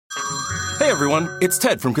Hey everyone, it's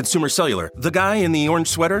Ted from Consumer Cellular, the guy in the orange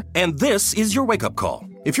sweater, and this is your wake-up call.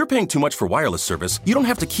 If you're paying too much for wireless service, you don't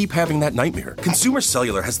have to keep having that nightmare. Consumer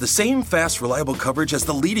Cellular has the same fast, reliable coverage as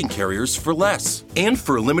the leading carriers for less. And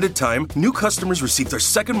for a limited time, new customers receive their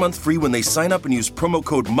second month free when they sign up and use promo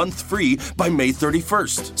code MONTHFREE by May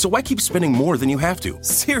 31st. So why keep spending more than you have to?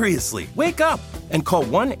 Seriously, wake up and call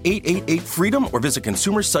 1-888-FREEDOM or visit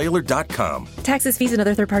consumercellular.com. Taxes, fees, and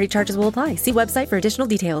other third-party charges will apply. See website for additional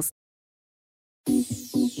details.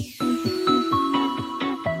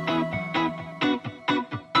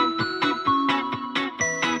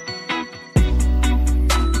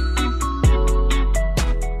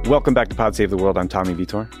 Welcome back to Pod Save the World. I'm Tommy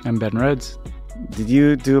Vitor. I'm Ben Rhodes. Did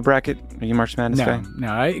you do a bracket? Are you March Madness guy?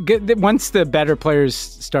 No. Once the better players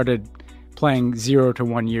started playing 0 to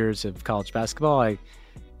 1 years of college basketball, I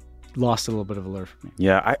lost a little bit of allure for me.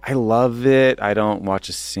 Yeah, I love it. I don't watch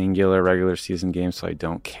a singular regular season game, so I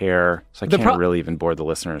don't care. So I can't really even bore the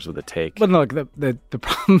listeners with a take. But look, the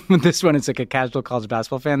problem with this one is like a casual college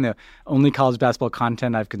basketball fan. The only college basketball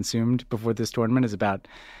content I've consumed before this tournament is about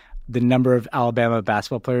the number of Alabama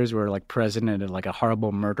basketball players who are like present in like a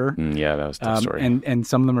horrible murder. Yeah, that was a tough story. And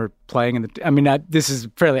some of them are playing in the. I mean, this is a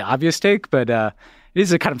fairly obvious take, but it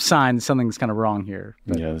is a kind of sign that something's kind of wrong here.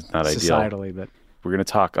 Yeah, it's not societally, ideal. but we're going to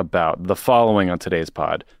talk about the following on today's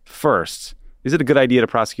pod. First, is it a good idea to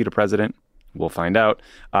prosecute a president? We'll find out.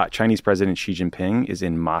 Chinese President Xi Jinping is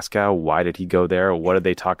in Moscow. Why did he go there? What did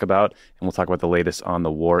they talk about? And we'll talk about the latest on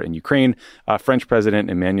the war in Ukraine. French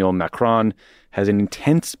President Emmanuel Macron has an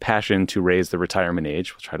intense passion to raise the retirement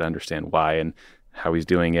age. We'll try to understand why and how he's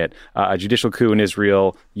doing it. A judicial coup in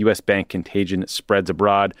Israel, U.S. bank contagion spreads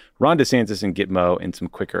abroad, Ron DeSantis and Gitmo, and some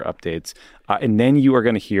quicker updates. And then you are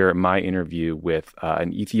going to hear my interview with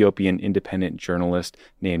an Ethiopian independent journalist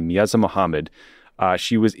named Miaza Mohammed.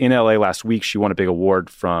 She was in L.A. last week. She won a big award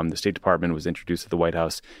from the State Department, was introduced at the White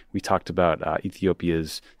House. We talked about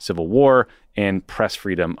Ethiopia's civil war and press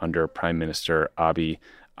freedom under Prime Minister Abiy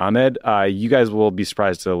Ahmed. You guys will be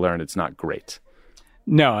surprised to learn it's not great.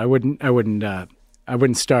 No, I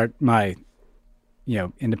wouldn't start my,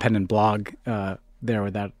 independent blog there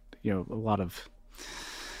without, a lot of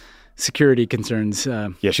security concerns.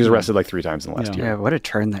 Yeah, she was arrested like 3 times in the last year. Yeah, what a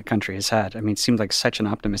turn that country has had. I mean, it seemed like such an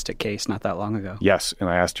optimistic case not that long ago. Yes, and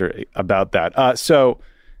I asked her about that. So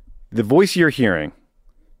the voice you're hearing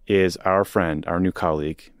is our friend, our new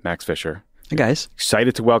colleague, Max Fisher. Hey, guys.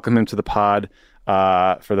 Excited to welcome him to the pod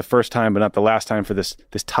for the first time, but not the last time for this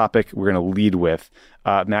topic we're going to lead with.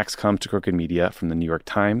 Max comes to Crooked Media from the New York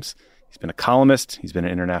Times. He's been a columnist. He's been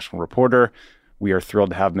an international reporter. We are thrilled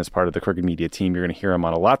to have him as part of the Crooked Media team. You're going to hear him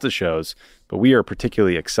on lots of shows, but we are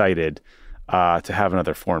particularly excited to have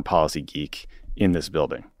another foreign policy geek in this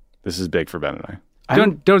building. This is big for Ben and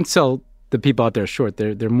I. Don't sell the people out there short.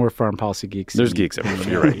 They're more foreign policy geeks. There's geeks everywhere.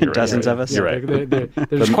 You're right. Dozens of us. You're right. They're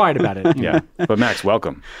just quiet about it. Yeah. But Max,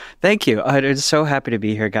 welcome. Thank you. I'm so happy to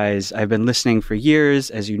be here, guys. I've been listening for years,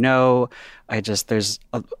 as you know. There's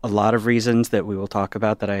a lot of reasons that we will talk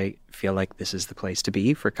about that I feel like this is the place to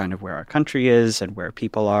be for kind of where our country is and where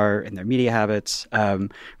people are in their media habits.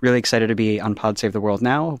 Really excited to be on Pod Save the World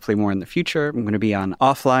now, hopefully more in the future. I'm going to be on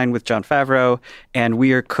Offline with Jon Favreau, and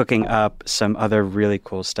we are cooking up some other really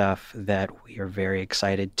cool stuff that we are very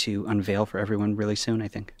excited to unveil for everyone really soon, I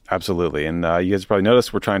think. Absolutely. And you guys probably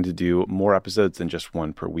noticed we're trying to do more episodes than just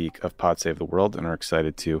one per week of Pod Save the World, and are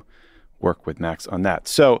excited to work with Max on that.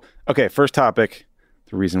 So, okay, first topic,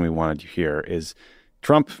 the reason we wanted you here is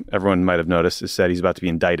Trump, everyone might have noticed, has said he's about to be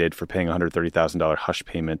indicted for paying a $130,000 hush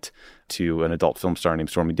payment to an adult film star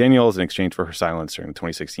named Stormy Daniels in exchange for her silence during the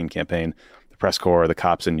 2016 campaign. The press corps, the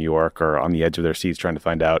cops in New York are on the edge of their seats trying to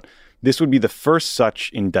find out. This would be the first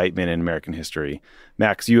such indictment in American history.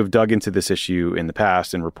 Max, you have dug into this issue in the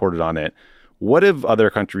past and reported on it. What have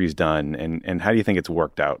other countries done, and how do you think it's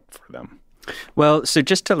worked out for them? Well, so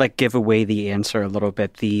just to give away the answer a little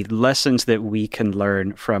bit, the lessons that we can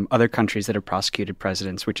learn from other countries that have prosecuted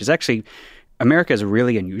presidents, which is actually, America is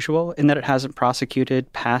really unusual in that it hasn't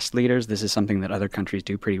prosecuted past leaders. This is something that other countries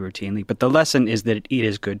do pretty routinely. But the lesson is that it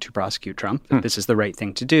is good to prosecute Trump. That this is the right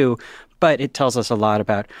thing to do. But it tells us a lot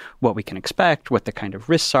about what we can expect, what the kind of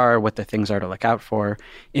risks are, what the things are to look out for.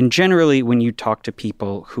 And generally, when you talk to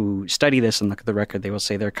people who study this and look at the record, they will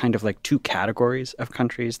say there are kind of like 2 categories of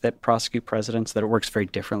countries that prosecute presidents, that it works very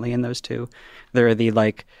differently in those 2. There are the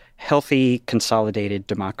healthy, consolidated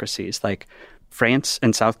democracies like France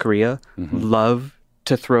and South Korea love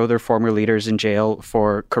to throw their former leaders in jail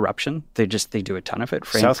for corruption. They do a ton of it.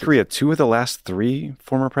 South Korea, 2 of the last 3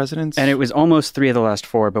 former presidents? And it was almost 3 of the last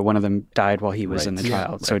 4, but one of them died while he was in the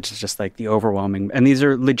trial. So it's just like the overwhelming. And these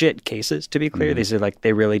are legit cases, to be clear. These are like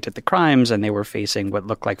they really did the crimes and they were facing what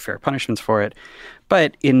looked like fair punishments for it.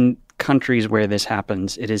 But in countries where this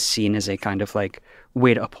happens, it is seen as a kind of like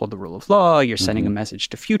way to uphold the rule of law. You're sending a message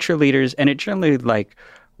to future leaders, and it generally like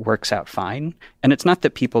works out fine. And it's not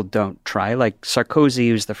that people don't try. Like Sarkozy,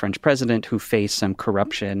 who's the French president, who faced some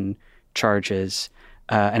corruption charges,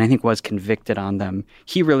 and I think was convicted on them.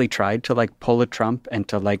 He really tried to like pull a Trump and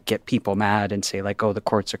to like get people mad and say like, oh, the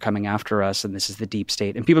courts are coming after us and this is the deep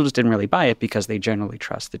state. And people just didn't really buy it because they generally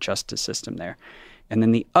trust the justice system there. And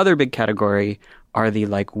then the other big category are the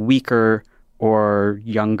like weaker or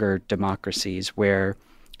younger democracies where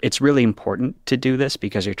it's really important to do this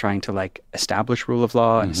because you're trying to like establish rule of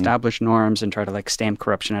law and establish norms and try to like stamp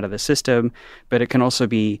corruption out of the system. But it can also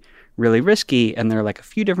be really risky. And there are like a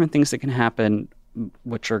few different things that can happen,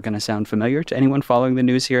 which are going to sound familiar to anyone following the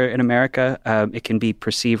news here in America. It can be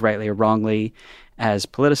perceived rightly or wrongly as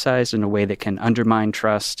politicized in a way that can undermine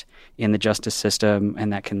trust in the justice system.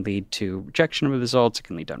 And that can lead to rejection of the results. It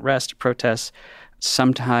can lead to unrest, protests.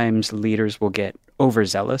 Sometimes leaders will get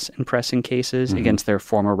overzealous in pressing cases against their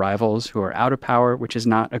former rivals who are out of power, which is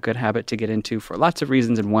not a good habit to get into for lots of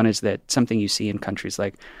reasons. And one is that something you see in countries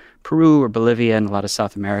like Peru or Bolivia and a lot of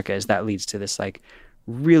South America is that leads to this like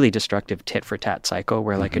really destructive tit for tat cycle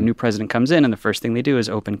where like a new president comes in and the first thing they do is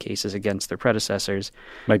open cases against their predecessors.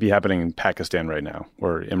 Might be happening in Pakistan right now,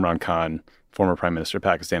 where Imran Khan, former prime minister of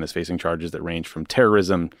Pakistan, is facing charges that range from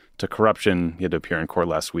terrorism to corruption. He had to appear in court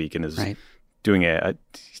last week and is doing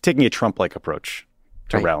he's taking a Trump-like approach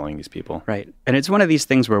to rallying these people. Right. And it's one of these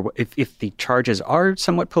things where if the charges are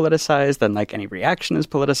somewhat politicized, then like any reaction is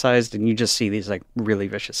politicized, and you just see these like really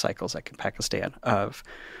vicious cycles like in Pakistan of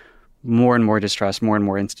more and more distrust, more and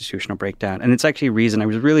more institutional breakdown. And it's actually a reason I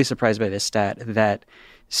was really surprised by this stat that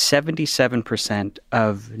 77%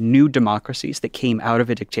 of new democracies that came out of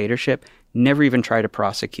a dictatorship never even try to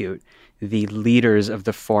prosecute the leaders of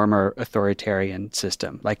the former authoritarian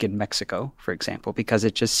system, like in Mexico, for example, because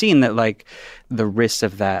it's just seen that like the risks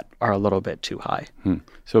of that are a little bit too high.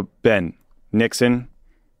 So Ben, Nixon,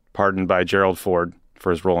 pardoned by Gerald Ford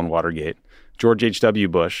for his role in Watergate. George H.W.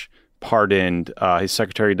 Bush pardoned his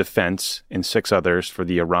Secretary of Defense and 6 others for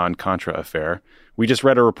the Iran-Contra affair. We just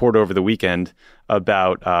read a report over the weekend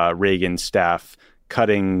about Reagan's staff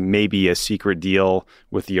cutting maybe a secret deal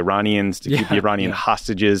with the Iranians to keep the Iranian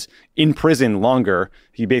hostages in prison longer.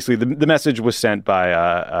 He basically, the message was sent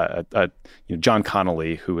by John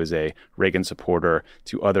Connolly, who is a Reagan supporter,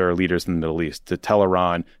 to other leaders in the Middle East to tell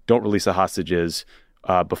Iran, don't release the hostages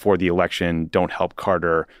before the election, don't help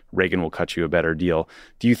Carter, Reagan will cut you a better deal.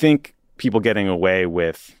 Do you think people getting away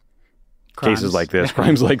with cases like this,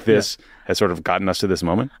 crimes like this, has sort of gotten us to this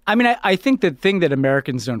moment? I mean, I think the thing that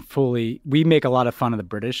Americans don't fully, we make a lot of fun of the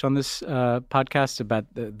British on this podcast about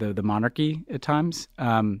the monarchy at times.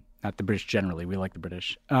 Not the British generally, we like the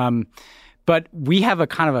British. But we have a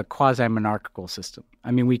kind of a quasi-monarchical system. I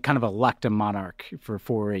mean, we kind of elect a monarch for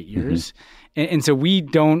 4 or 8 years. And so we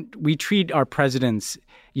treat our presidents,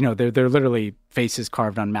 they're literally faces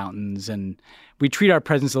carved on mountains. And we treat our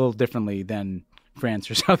presidents a little differently than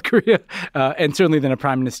France or South Korea, and certainly than a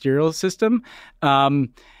prime ministerial system.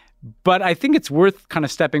 But I think it's worth kind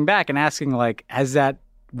of stepping back and asking, like, has that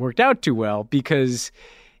worked out too well? Because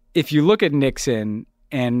if you look at Nixon,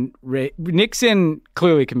 and Nixon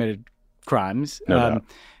clearly committed crimes. No doubt.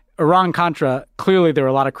 Iran-Contra, clearly there were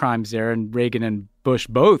a lot of crimes there, and Reagan and Bush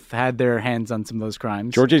both had their hands on some of those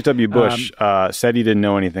crimes. George H.W. Bush said he didn't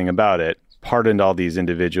know anything about it, pardoned all these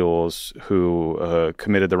individuals who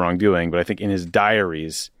committed the wrongdoing, but I think in his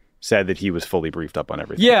diaries said that he was fully briefed up on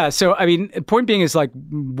everything. Yeah, so I mean, the point being is like,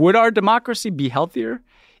 would our democracy be healthier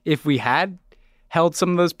if we had held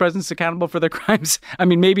some of those presidents accountable for their crimes? I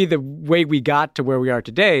mean, maybe the way we got to where we are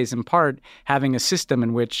today is in part having a system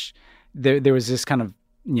in which there was this kind of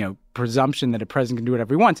presumption that a president can do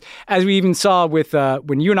whatever he wants, as we even saw with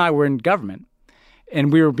when you and I were in government.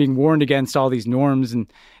 And we were being warned against all these norms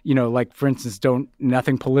and, like, for instance,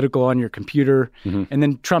 nothing political on your computer. And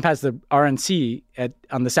then Trump has the RNC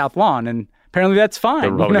on the South Lawn, and apparently that's fine.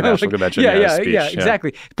 The Republican National Convention. Yeah,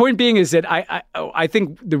 exactly. The point being is that I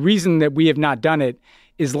think the reason that we have not done it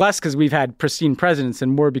is less because we've had pristine presidents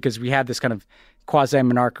and more because we have this kind of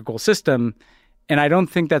quasi-monarchical system. And I don't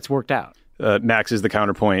think that's worked out. Max is the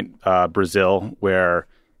counterpoint, Brazil, where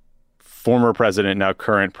former president, now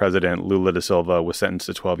current president, Lula da Silva, was sentenced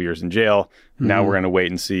to 12 years in jail. Now we're going to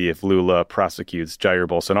wait and see if Lula prosecutes Jair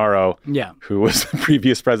Bolsonaro, who was the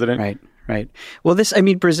previous president. Right. Well,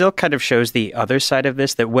 Brazil kind of shows the other side of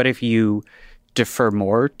this, that what if you defer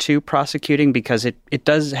more to prosecuting, because it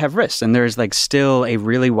does have risks. And there's like still a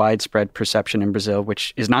really widespread perception in Brazil,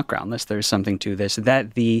 which is not groundless. There's something to this,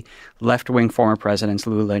 that the left-wing former presidents,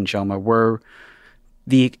 Lula and Dilma, were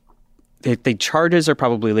the charges are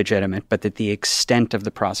probably legitimate, but that the extent of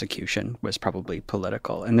the prosecution was probably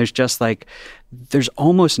political. And there's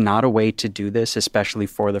almost not a way to do this, especially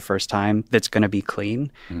for the first time, that's going to be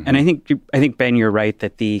clean. Mm-hmm. And I think, Ben, you're right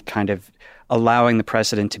that the kind of allowing the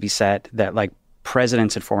precedent to be set that like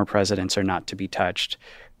presidents and former presidents are not to be touched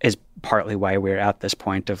is partly why we're at this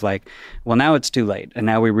point of like, well, now it's too late. And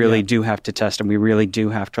now we really do have to test, and we really do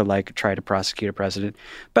have to like try to prosecute a president.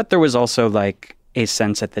 But there was also like a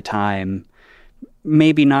sense at the time,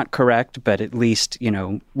 maybe not correct, but at least, we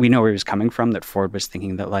know where he was coming from, that Ford was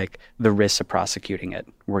thinking that like the risks of prosecuting it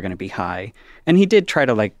were going to be high. And he did try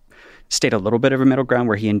to like state a little bit of a middle ground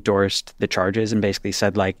where he endorsed the charges and basically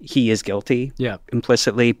said like he is guilty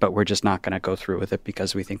implicitly, but we're just not going to go through with it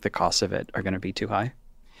because we think the costs of it are going to be too high.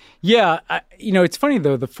 Yeah. It's funny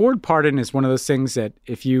though, the Ford pardon is one of those things that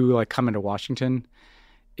if you like come into Washington,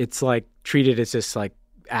 it's like treated as this like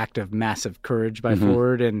act of massive courage by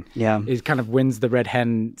Ford, and it kind of wins the Red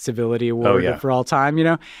Hen Civility Award for all time,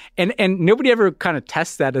 and nobody ever kind of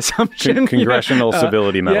tests that assumption. Congressional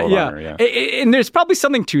Civility Medal of Honor, And there's probably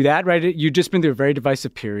something to that, right? You've just been through a very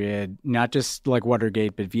divisive period, not just like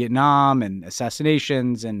Watergate, but Vietnam and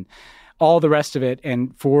assassinations and all the rest of it.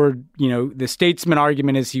 And Ford, the statesman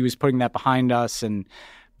argument is he was putting that behind us,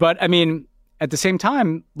 but I mean, at the same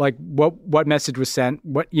time, like what message was sent,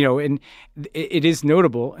 and it is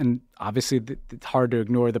notable, and obviously it's hard to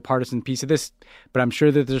ignore the partisan piece of this, but I'm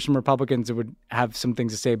sure that there's some Republicans that would have some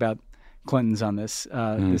things to say about Clinton's on this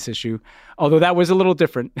this issue, although that was a little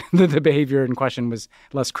different. The behavior in question was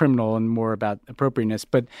less criminal and more about appropriateness.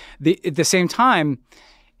 But at the same time,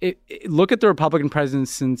 look at the Republican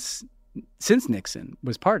presidents since Nixon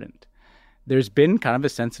was pardoned. There's been kind of a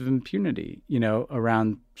sense of impunity,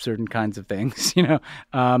 around certain kinds of things,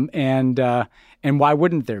 and why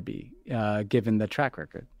wouldn't there be, given the track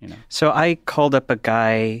record, So I called up a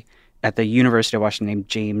guy at the University of Washington named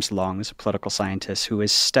James Long, who's a political scientist who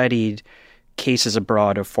has studied cases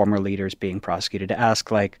abroad of former leaders being prosecuted, to ask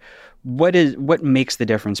like, what makes the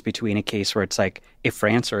difference between a case where it's like a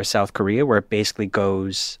France or a South Korea where it basically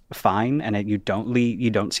goes fine and you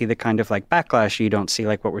don't see the kind of like backlash, you don't see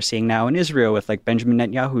like what we're seeing now in Israel with like Benjamin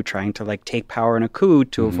Netanyahu trying to like take power in a coup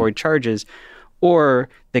to avoid charges, or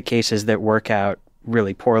the cases that work out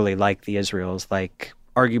really poorly like the Israels, like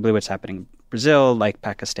arguably what's happening in Brazil, like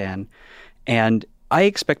Pakistan. And I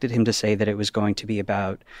expected him to say that it was going to be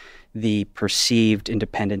about the perceived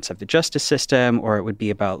independence of the justice system, or it would be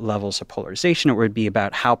about levels of polarization, or it would be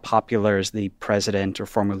about how popular is the president or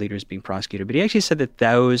former leaders being prosecuted. But he actually said that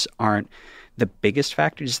those aren't the biggest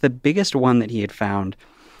factors. The biggest one that he had found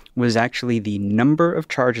was actually the number of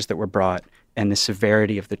charges that were brought and the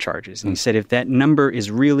severity of the charges. And he said if that number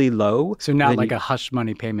is really low... So not like a hush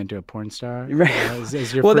money payment to a porn star? Right.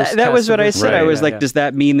 As your well, first that was what I test said. Right. I was like, does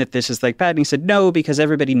that mean that this is like bad? And he said, no, because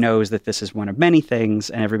everybody knows that this is one of many things,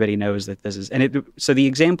 and everybody knows that this is... So the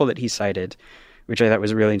example that he cited, which I thought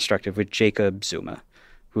was really instructive, was Jacob Zuma,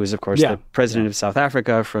 who was, of course, the president of South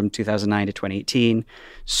Africa from 2009 to 2018.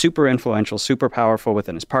 Super influential, super powerful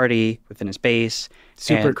within his party, within his base.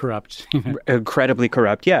 Super corrupt. Incredibly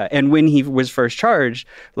corrupt, yeah. And when he was first charged,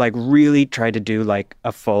 like really tried to do like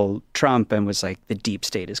a full Trump and was like, the deep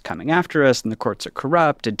state is coming after us and the courts are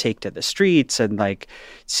corrupt, and take to the streets and like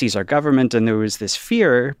seize our government. And there was this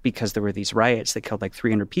fear, because there were these riots that killed like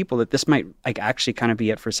 300 people, that this might like actually kind of be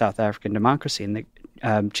it for South African democracy.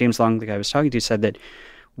 And James Long, the guy I was talking to, said that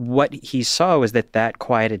what he saw was that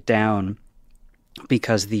quieted down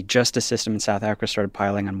because the justice system in South Africa started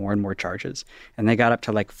piling on more and more charges. And they got up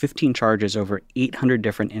to like 15 charges over 800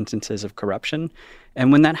 different instances of corruption.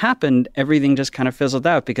 And when that happened, everything just kind of fizzled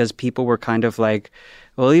out, because people were kind of like,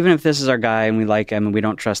 well, even if this is our guy and we like him and we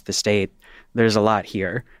don't trust the state, there's a lot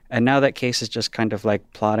here. And now that case is just kind of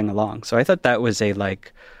like plodding along. So I thought that was a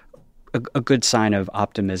good sign of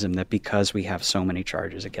optimism, that because we have so many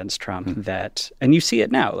charges against Trump and you see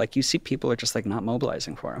it now, like you see people are just like not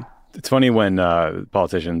mobilizing for him. It's funny when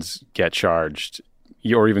politicians get charged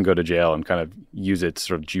or even go to jail and kind of use it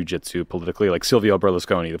sort of jujitsu politically. Like Silvio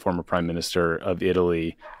Berlusconi, the former prime minister of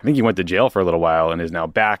Italy, I think he went to jail for a little while and is now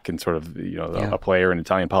back and sort of a player in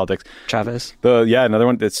Italian politics. Chavez. Another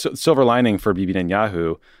one that's silver lining for Bibi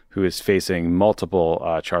Netanyahu, who is facing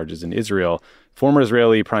multiple charges in Israel. Former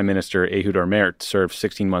Israeli Prime Minister Ehud Olmert served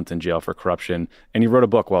 16 months in jail for corruption, and he wrote a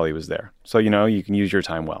book while he was there. So, you can use your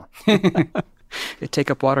time well. They take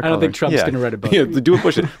up watercolor. I don't think Trump's going to write a book. Yeah, do a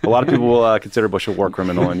Bush. A lot of people will consider Bush a war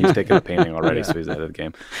criminal, and he's taken a painting already, so he's ahead of the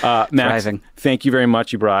game. Max, Thriving. thank you very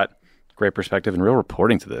much. You brought great perspective and real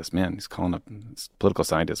reporting to this. Man, he's calling up political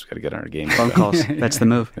scientists. We've got to get on our game. Phone calls. That's the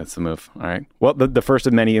move. That's the move. All right. Well, the first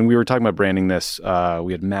of many, and we were talking about branding this.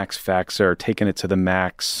 We had Max Faxer, taking it to the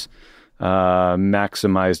max,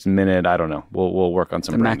 maximized minute. I don't know. We'll work on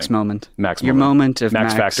some branding. Max moment. Max Your moment. moment of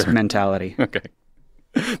Max max factor. mentality. Okay.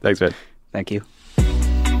 Thanks, man. Thank you.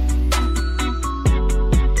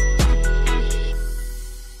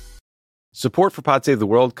 Support for Pod Save the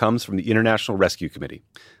World comes from the International Rescue Committee.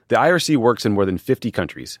 The IRC works in more than 50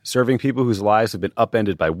 countries, serving people whose lives have been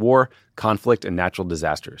upended by war, conflict, and natural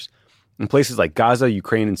disasters. In places like Gaza,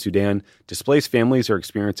 Ukraine, and Sudan, displaced families are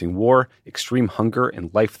experiencing war, extreme hunger,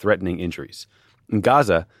 and life-threatening injuries. In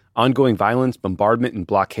Gaza, ongoing violence, bombardment, and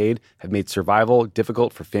blockade have made survival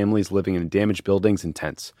difficult for families living in damaged buildings and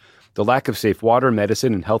tents. The lack of safe water,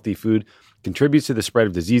 medicine, and healthy food contributes to the spread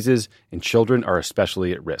of diseases, and children are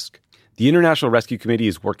especially at risk. The International Rescue Committee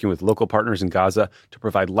is working with local partners in Gaza to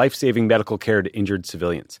provide life-saving medical care to injured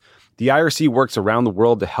civilians. The IRC works around the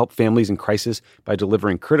world to help families in crisis by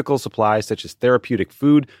delivering critical supplies such as therapeutic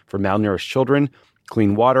food for malnourished children,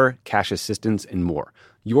 clean water, cash assistance, and more.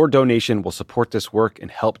 Your donation will support this work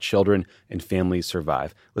and help children and families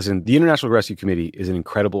survive. Listen, the International Rescue Committee is an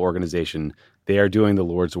incredible organization. They are doing the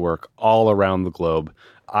Lord's work all around the globe.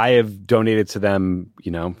 I have donated to them,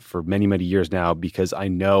 for many, many years now because I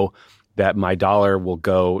know that my dollar will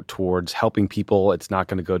go towards helping people. It's not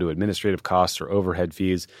going to go to administrative costs or overhead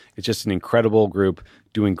fees. It's just an incredible group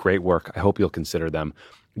doing great work. I hope you'll consider them.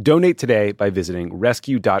 Donate today by visiting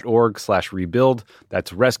rescue.org/rebuild.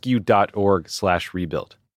 That's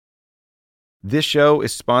rescue.org/rebuild. This show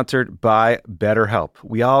is sponsored by BetterHelp.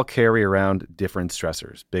 We all carry around different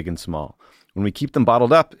stressors, big and small. When we keep them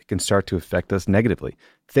bottled up, it can start to affect us negatively.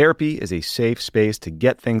 Therapy is a safe space to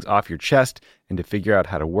get things off your chest and to figure out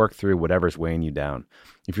how to work through whatever's weighing you down.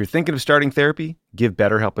 If you're thinking of starting therapy, give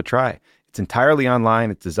BetterHelp a try. It's entirely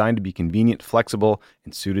online. It's designed to be convenient, flexible,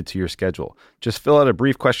 and suited to your schedule. Just fill out a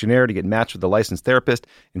brief questionnaire to get matched with a licensed therapist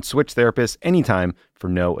and switch therapists anytime for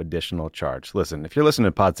no additional charge. Listen, if you're listening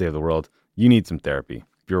to Pod Save the World, you need some therapy.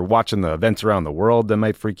 If you're watching the events around the world that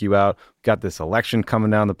might freak you out, got this election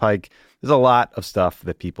coming down the pike, there's a lot of stuff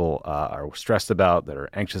that people are stressed about, that are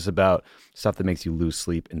anxious about, stuff that makes you lose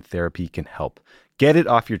sleep, and therapy can help. Get it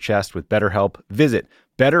off your chest with BetterHelp. Visit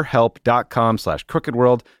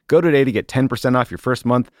BetterHelp.com/crookedworld. Go today to get 10% off your first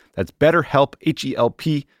month. That's BetterHelp,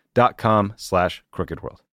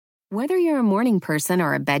 HELP.com/crookedworld. Whether you're a morning person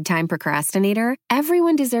or a bedtime procrastinator,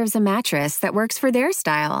 everyone deserves a mattress that works for their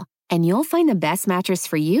style. And you'll find the best mattress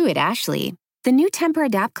for you at Ashley. The new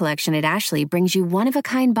Temper-Adapt collection at Ashley brings you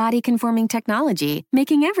one-of-a-kind body-conforming technology,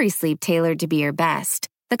 making every sleep tailored to be your best.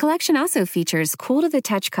 The collection also features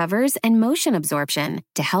cool-to-the-touch covers and motion absorption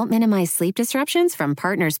to help minimize sleep disruptions from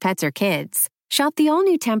partners, pets, or kids. Shop the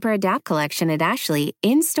all-new Temper-Adapt collection at Ashley,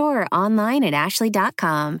 in-store or online at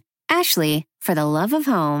ashley.com. Ashley, for the love of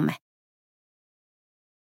home.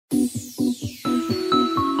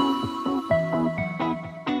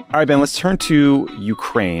 All right, Ben, let's turn to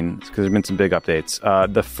Ukraine because there have been some big updates.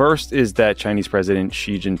 The first is that Chinese President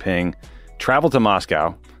Xi Jinping traveled to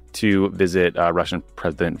Moscow to visit Russian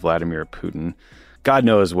President Vladimir Putin. God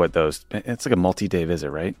knows what it's like a multi-day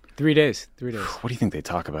visit, right? 3 days. What do you think they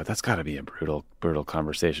talk about? That's got to be a brutal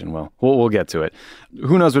conversation. Well, we'll get to it.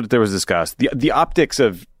 Who knows what there was discussed? The optics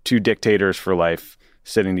of two dictators for life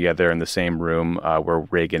sitting together in the same room where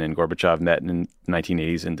Reagan and Gorbachev met in the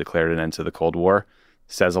 1980s and declared an end to the Cold War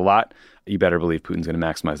says a lot. You better believe Putin's going to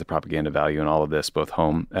maximize the propaganda value in all of this, both at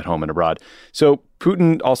home and abroad. So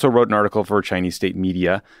Putin also wrote an article for Chinese state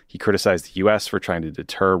media. He criticized the U.S. for trying to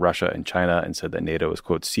deter Russia and China and said that NATO is,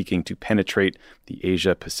 quote, seeking to penetrate the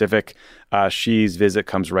Asia-Pacific. Xi's visit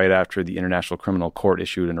comes right after the International Criminal Court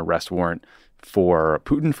issued an arrest warrant for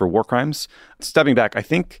Putin for war crimes. Stepping back, I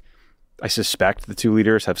suspect the two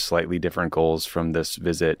leaders have slightly different goals from this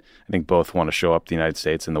visit. I think both want to show up the United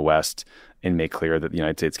States and the West and make clear that the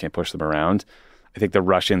United States can't push them around. I think the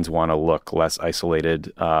Russians want to look less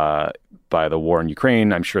isolated by the war in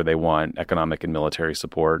Ukraine. I'm sure they want economic and military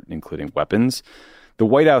support, including weapons. The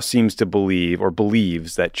White House seems to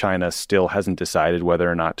believes that China still hasn't decided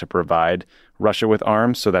whether or not to provide Russia with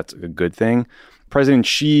arms, so that's a good thing. President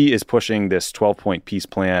Xi is pushing this 12-point peace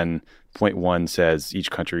plan. Point 1 says each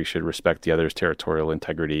country should respect the other's territorial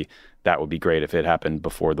integrity. that would be great if it happened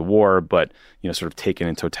before the war. But, sort of taken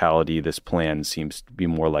in totality, this plan seems to be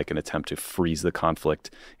more like an attempt to freeze the conflict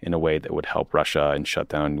in a way that would help Russia and shut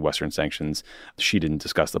down Western sanctions. Xi didn't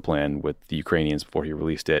discuss the plan with the Ukrainians before he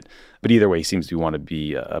released it. But either way, he seems to want to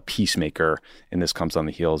be a peacemaker. And this comes on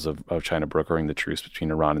the heels of China brokering the truce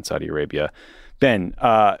between Iran and Saudi Arabia. Ben,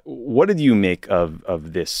 what did you make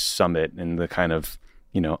of this summit and the kind of,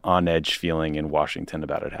 on edge feeling in Washington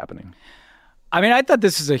about it happening? I mean, I thought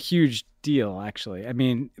this was a huge deal, actually. I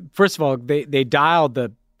mean, first of all, they dialed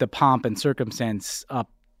the pomp and circumstance up,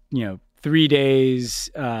 3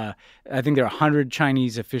 days. I think there are 100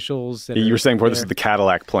 Chinese officials. You were saying before, this is the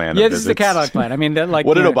Cadillac plan. Yeah, this is the Cadillac plan. I mean,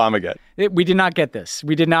 what did Obama get? We did not get this.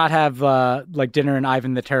 We did not have dinner in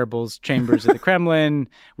Ivan the Terrible's chambers at the Kremlin.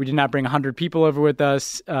 We did not bring 100 people over with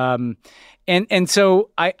us. And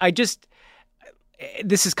so I just,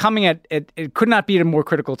 this is coming at it could not be at a more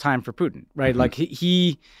critical time for Putin, right? Mm-hmm. Like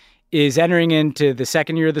he is entering into the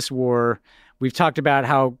second year of this war. We've talked about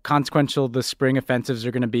how consequential the spring offensives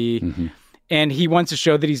are going to be. Mm-hmm. And he wants to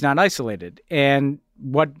show that he's not isolated. And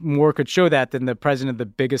what more could show that than the president of the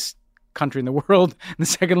biggest country in the world, the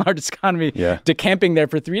second largest economy, decamping there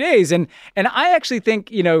for 3 days? And I actually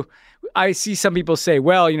think, I see some people say,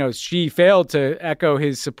 well, Xi failed to echo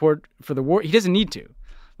his support for the war. He doesn't need to.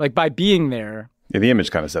 Like, by being there. Yeah, the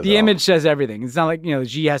image kind of says the image says everything. It's not like,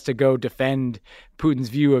 Xi has to go defend Putin's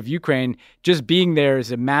view of Ukraine. Just being there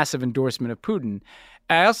is a massive endorsement of Putin.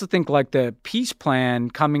 I also think, like, the peace plan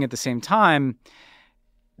coming at the same time,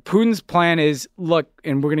 Putin's plan is, look,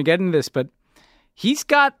 and we're going to get into this, but he's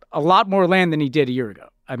got a lot more land than he did a year ago.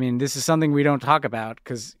 I mean, this is something we don't talk about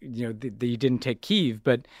because, he didn't take Kyiv,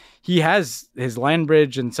 but he has his land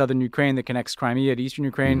bridge in southern Ukraine that connects Crimea to eastern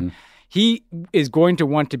Ukraine. Mm-hmm. He is going to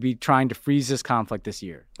want to be trying to freeze this conflict this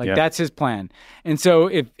year. That's his plan. And so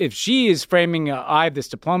if Xi is framing, I have this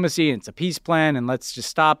diplomacy and it's a peace plan and let's just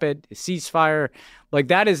stop it, a ceasefire, like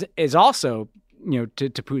that is also, to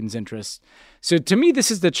Putin's interests. So to me,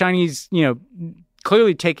 this is the Chinese,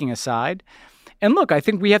 clearly taking a side. And look, I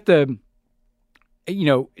think we have to,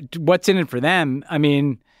 what's in it for them? I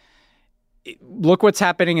mean, look what's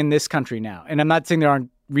happening in this country now. And I'm not saying there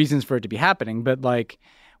aren't reasons for it to be happening, but like,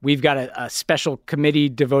 we've got a special committee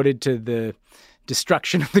devoted to the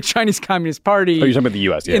destruction of the Chinese Communist Party. Oh, you're talking about the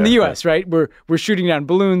U.S. In the U.S., right? We're shooting down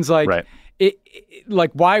balloons. Like, right.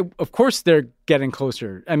 Why? Of course, they're getting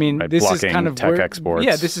closer. I mean, this is kind of tech where, exports.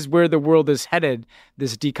 Yeah, this is where the world is headed.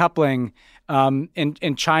 This decoupling,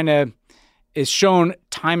 and China is shown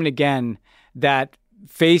time and again that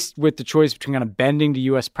faced with the choice between kind of bending to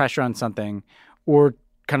U.S. pressure on something or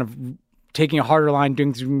kind of taking a harder line,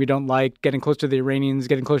 doing things we don't like, getting close to the Iranians,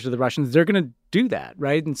 getting closer to the Russians, they're going to do that,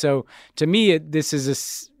 right? And so, to me, this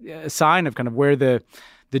is a sign of kind of where the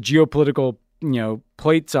geopolitical,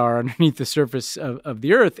 plates are underneath the surface of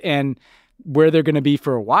the earth and where they're going to be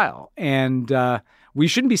for a while. And we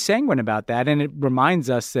shouldn't be sanguine about that. And it reminds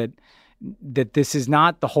us that this is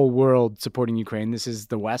not the whole world supporting Ukraine. This is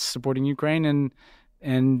the West supporting Ukraine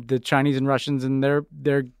and the Chinese and Russians and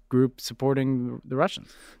their group supporting the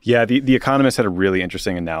Russians. Yeah, the Economist had a really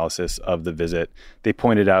interesting analysis of the visit. They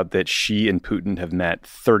pointed out that Xi and Putin have met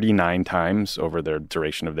 39 times over their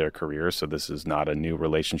duration of their careers, so this is not a new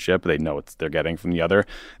relationship. They know what they're getting from the other.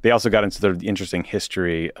 They also got into the interesting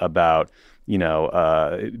history about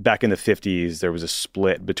back in the 50s, there was a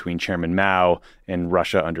split between Chairman Mao and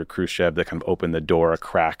Russia under Khrushchev that kind of opened the door, a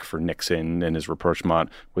crack for Nixon and his rapprochement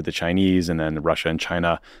with the Chinese. And then Russia and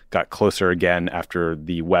China got closer again after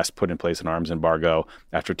the West put in place an arms embargo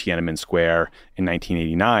after Tiananmen Square in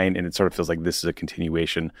 1989. And it sort of feels like this is a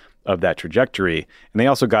continuation of that trajectory. And they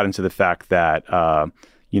also got into the fact that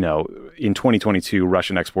in 2022,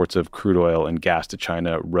 Russian exports of crude oil and gas to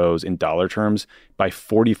China rose in dollar terms by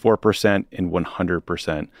 44% and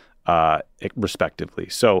 100%, respectively.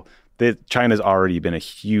 So China's already been a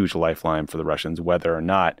huge lifeline for the Russians, whether or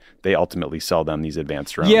not they ultimately sell them these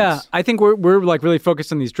advanced drones. Yeah, I think we're like really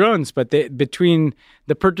focused on these drones, but between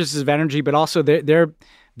the purchases of energy, but also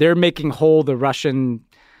they're making whole the Russian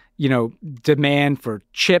demand for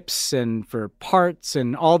chips and for parts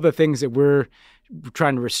and all the things that we're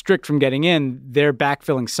trying to restrict from getting in. They're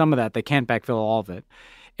backfilling some of that. They can't backfill all of it.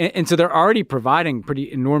 And so they're already providing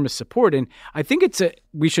pretty enormous support. And I think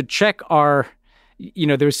we should check our,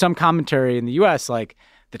 there's some commentary in the U.S. like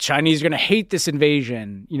the Chinese are going to hate this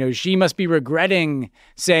invasion. Xi must be regretting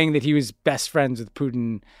saying that he was best friends with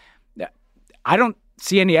Putin. I don't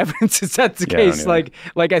see any evidence that that's the case. Like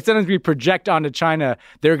I sometimes we project onto China,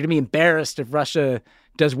 they're going to be embarrassed if Russia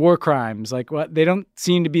does war crimes. Like, what, they don't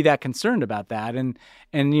seem to be that concerned about that. And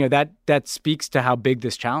that speaks to how big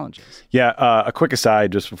this challenge is. Yeah. A quick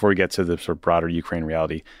aside, just before we get to the sort of broader Ukraine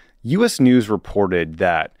reality, U.S. News reported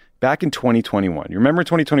that back in 2021, you remember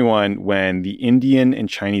 2021 when the Indian and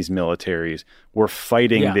Chinese militaries were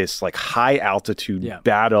fighting this like high altitude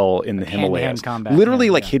battle in the Himalayas, hand-to-hand combat.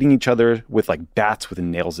 literally hitting each other with like bats with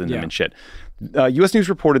nails in them and shit. U.S. News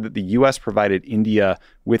reported that the U.S. provided India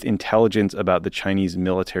with intelligence about the Chinese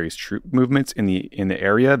military's troop movements in the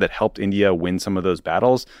area that helped India win some of those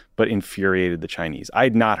battles, but infuriated the Chinese. I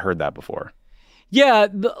had not heard that before. Yeah,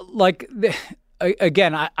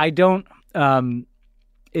 again, I don't.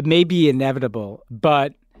 It may be inevitable,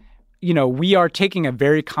 but we are taking a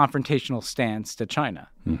very confrontational stance to China,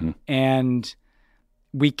 and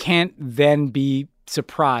we can't then be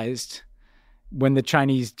surprised when the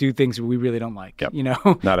Chinese do things we really don't like. Yep.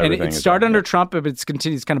 Not everything. And it started under Trump, but it's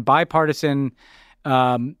continued. It's kind of bipartisan.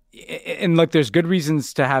 And look, there's good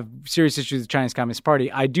reasons to have serious issues with the Chinese Communist Party.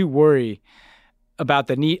 I do worry about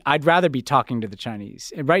the need. I'd rather be talking to the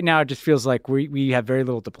Chinese. And right now, it just feels like we have very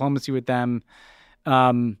little diplomacy with them,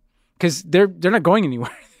 because they're not going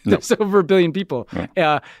anywhere. There's over 1 billion people.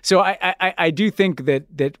 Right. So I do think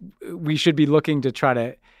that we should be looking to try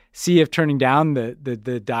to see if turning down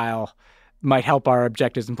the dial might help our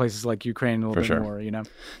objectives in places like Ukraine a little bit more,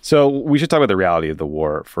 So we should talk about the reality of the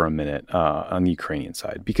war for a minute on the Ukrainian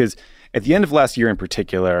side, because at the end of last year in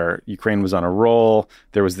particular, Ukraine was on a roll.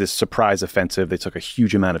 There was this surprise offensive. They took a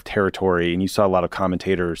huge amount of territory, and you saw a lot of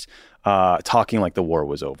commentators talking like the war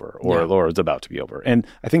was over or the war was about to be over. And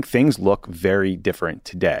I think things look very different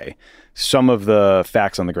today. Some of the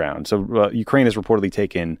facts on the ground. So Ukraine has reportedly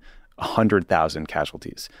taken 100,000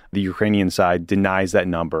 casualties. The Ukrainian side denies that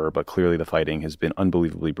number, but clearly the fighting has been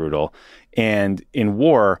unbelievably brutal. And in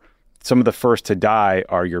war, some of the first to die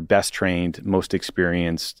are your best trained, most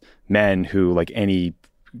experienced men who, like any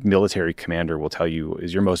military commander will tell you,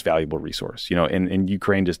 is your most valuable resource. And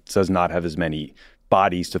Ukraine just does not have as many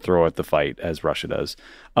bodies to throw at the fight as Russia does.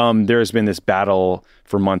 There has been this battle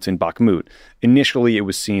for months in Bakhmut. Initially, it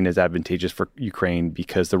was seen as advantageous for Ukraine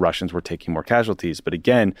because the Russians were taking more casualties. But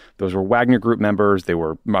again, those were Wagner Group members. They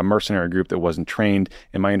were a mercenary group that wasn't trained.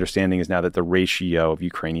 And my understanding is now that the ratio of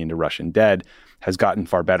Ukrainian to Russian dead has gotten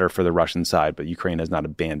far better for the Russian side, but Ukraine has not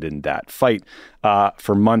abandoned that fight.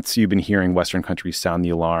 For months, you've been hearing Western countries sound the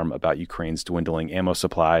alarm about Ukraine's dwindling ammo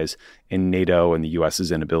supplies, and NATO and the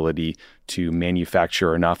U.S.'s inability to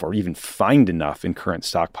manufacture enough or even find enough in current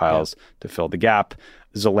stockpiles to fill the gap.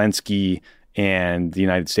 Zelensky and the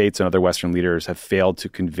United States and other Western leaders have failed to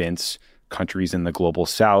convince countries in the global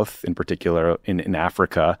south, in particular in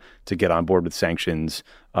Africa, to get on board with sanctions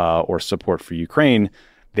or support for Ukraine.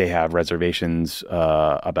 They have reservations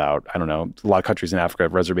about, a lot of countries in Africa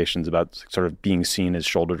have reservations about sort of being seen as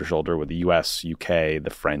shoulder to shoulder with the U.S., U.K., the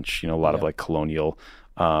French, a lot of like colonial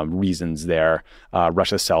reasons there.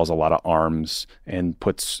 Russia sells a lot of arms and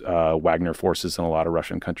puts Wagner forces in a lot of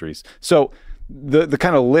Russian countries. So the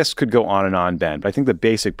kind of list could go on and on, Ben. But I think the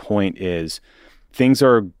basic point is things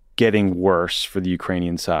are getting worse for the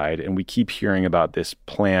Ukrainian side. And we keep hearing about this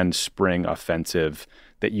planned spring offensive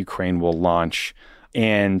that Ukraine will launch.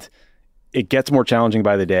 And it gets more challenging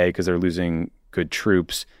by the day because they're losing good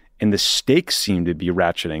troops. And the stakes seem to be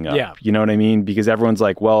ratcheting up. Yeah. You know what I mean? Because everyone's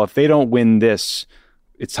like, well, if they don't win this,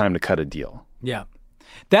 it's time to cut a deal. Yeah.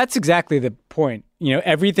 That's exactly the point.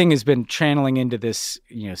 Everything has been channeling into this,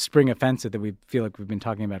 spring offensive that we feel like we've been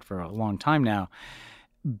talking about for a long time now.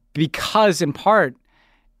 Because in part,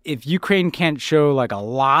 if Ukraine can't show like a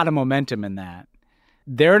lot of momentum in that,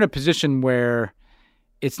 they're in a position where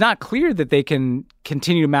it's not clear that they can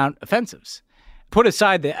continue to mount offensives. Put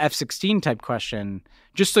aside the F-16 type question,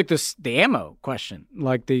 just like the ammo question,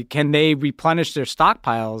 like can they replenish their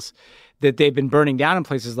stockpiles that they've been burning down in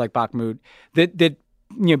places like Bakhmut that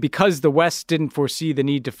because the West didn't foresee the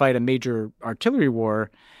need to fight a major artillery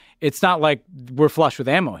war, it's not like we're flush with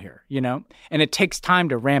ammo here, and it takes time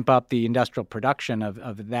to ramp up the industrial production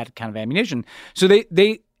of that kind of ammunition. So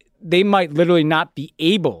they might literally not be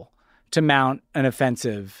able to mount an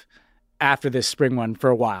offensive after this spring one for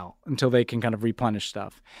a while until they can kind of replenish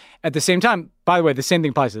stuff. At the same time, by the way, the same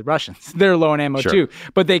thing applies to the Russians. They're low on ammo too,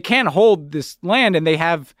 but they can hold this land and they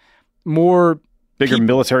have bigger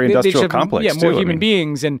military industrial complex. Yeah, more human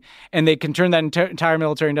beings, and they can turn that entire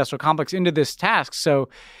military industrial complex into this task. So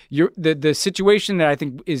the situation that I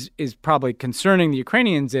think is probably concerning the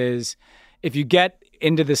Ukrainians is if you get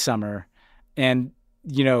into the summer and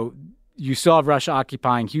you still have Russia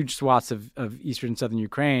occupying huge swaths of eastern and southern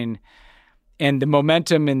Ukraine, And the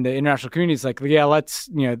momentum in the international community is like, yeah,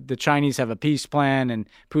 the Chinese have a peace plan and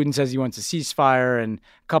Putin says he wants a ceasefire. And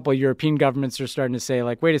a couple of European governments are starting to say,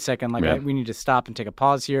 like, wait a second, we need to stop and take a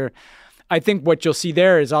pause here. I think what you'll see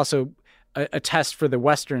there is also a test for the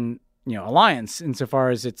Western alliance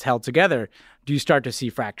insofar as it's held together. Do you start to see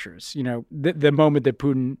fractures? The moment that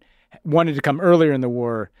Putin wanted to come earlier in the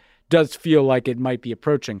war does feel like it might be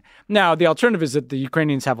approaching. Now, the alternative is that the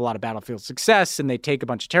Ukrainians have a lot of battlefield success and they take a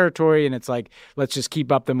bunch of territory and it's like, let's just keep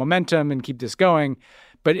up the momentum and keep this going.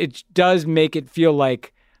 But it does make it feel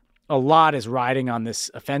like a lot is riding on this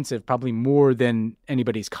offensive, probably more than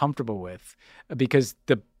anybody's comfortable with, because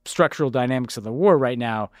the structural dynamics of the war right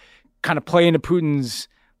now kind of play into Putin's,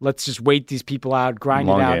 let's just wait these people out, grind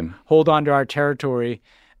it out, hold on to our territory.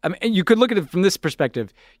 I mean, you could look at it from this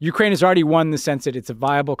perspective. Ukraine has already won in the sense that it's a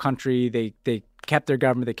viable country. They kept their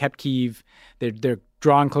government. They kept Kyiv. They're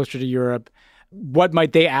drawing closer to Europe. What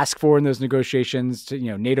might they ask for in those negotiations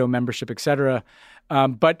to, NATO membership, et cetera?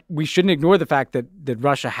 But we shouldn't ignore the fact that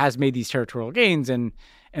Russia has made these territorial gains, and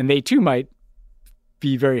they too might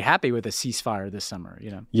be very happy with a ceasefire this summer.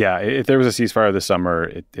 Yeah, if there was a ceasefire this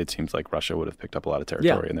summer, it seems like Russia would have picked up a lot of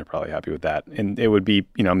territory, and they're probably happy with that. And it would be,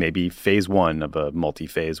 maybe phase one of a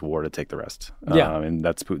multi-phase war to take the rest. And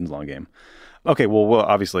that's Putin's long game. Okay, well, we'll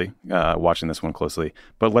obviously watching this one closely,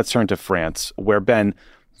 but let's turn to France, where, Ben,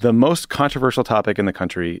 the most controversial topic in the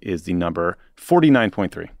country is the number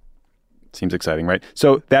 49.3. Seems exciting, right?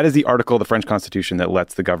 So that is the article of the French Constitution that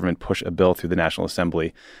lets the government push a bill through the National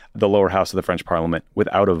Assembly, the lower house of the French Parliament,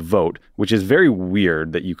 without a vote, which is very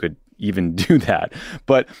weird that you could even do that.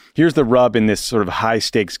 But here's the rub in this sort of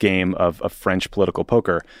high-stakes game of French political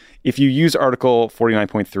poker. If you use Article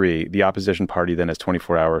 49.3, the opposition party then has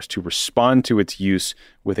 24 hours to respond to its use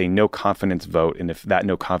with a no-confidence vote. And if that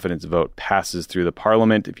no-confidence vote passes through the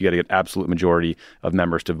parliament, if you got to get absolute majority of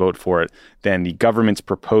members to vote for it, then the government's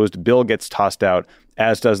proposed bill gets tossed out,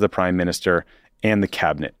 as does the prime minister and the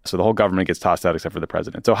cabinet. So the whole government gets tossed out except for the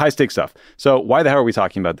president. So high-stakes stuff. So why the hell are we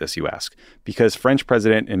talking about this, you ask? Because French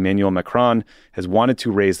President Emmanuel Macron has wanted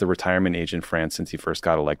to raise the retirement age in France since he first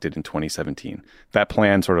got elected in 2017. That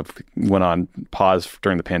plan sort of went on pause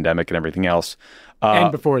during the pandemic and everything else.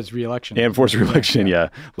 And before his reelection. Yeah, a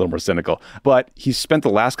little more cynical. But he's spent the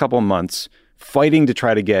last couple of months fighting to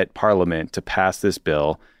try to get Parliament to pass this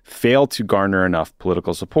bill, failed to garner enough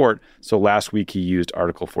political support. So last week, he used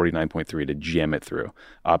Article 49.3 to jam it through.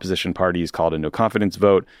 Opposition parties called a no confidence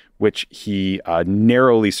vote, which he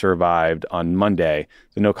narrowly survived on Monday.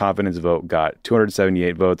 The no confidence vote got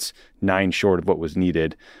 278 votes, 9 short of what was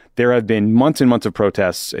needed. There have been months and months of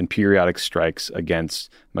protests and periodic strikes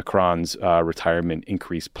against Macron's retirement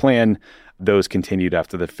increase plan. Those continued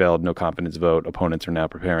after the failed no confidence vote. Opponents are now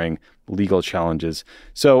preparing legal challenges.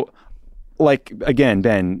 So, again,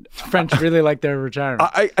 Ben, French really like their retirement.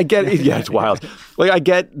 I get it. Yeah, it's wild. I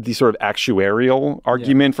get the sort of actuarial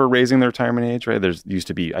argument for raising the retirement age, right? There's used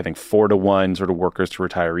to be, I think, 4-to-1 sort of workers to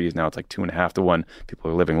retirees. Now it's like 2.5-to-1. People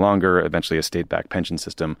are living longer. Eventually, a state-backed pension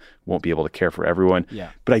system won't be able to care for everyone. Yeah.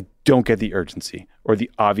 But I don't get the urgency or the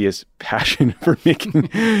obvious passion for making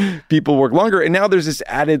people work longer. And now there's this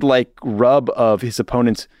added rub of his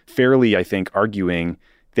opponents fairly, I think, arguing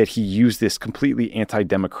that he used this completely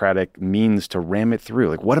anti-democratic means to ram it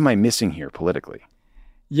through. What am I missing here politically?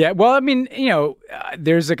 Yeah, well, I mean,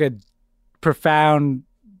 there's a profound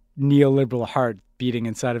neoliberal heart beating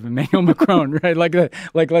inside of Emmanuel Macron, right?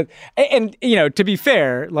 And to be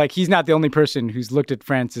fair, he's not the only person who's looked at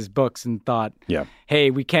France's books and thought,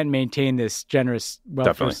 hey, we can't maintain this generous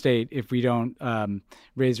welfare state if we don't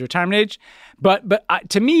raise the retirement age. But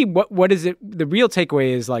to me, what is it? The real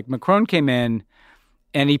takeaway is Macron came in.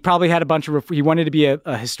 And he probably had a bunch of he wanted to be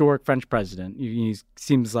a historic French president. He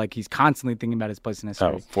seems like he's constantly thinking about his place in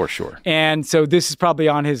history. Oh, for sure. And so this is probably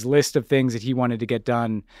on his list of things that he wanted to get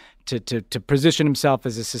done to position himself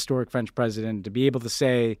as this historic French president, to be able to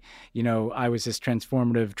say, I was this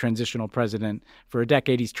transformative transitional president for a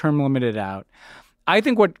decade. He's term limited out. I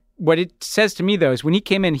think what it says to me, though, is when he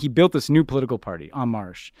came in, he built this new political party, En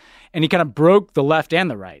Marche, and he kind of broke the left and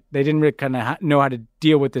the right. They didn't really kind of know how to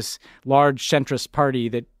deal with this large centrist party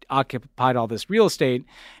that occupied all this real estate.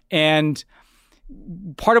 And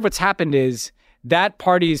part of what's happened is that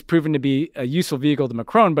party has proven to be a useful vehicle to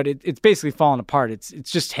Macron, but it's basically fallen apart. It's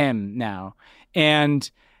just him now.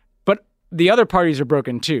 But the other parties are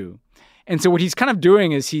broken too. And so what he's kind of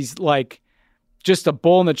doing is he's just a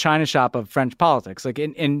bull in the china shop of French politics.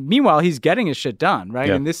 And meanwhile, he's getting his shit done, right?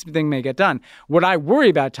 Yeah. And this thing may get done. What I worry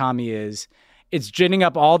about, Tommy, is it's ginning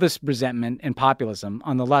up all this resentment and populism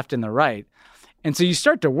on the left and the right. And so you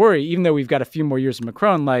start to worry, even though we've got a few more years of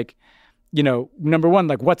Macron, number one,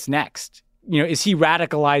 what's next? is he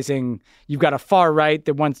radicalizing? You've got a far right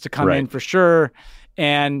that wants to come in for sure.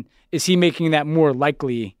 And is he making that more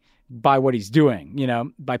likely by what he's doing,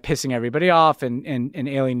 by pissing everybody off and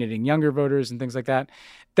alienating younger voters and things like that?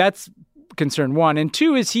 That's concern one. And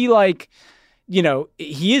two, is he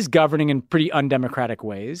he is governing in pretty undemocratic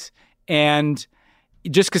ways. And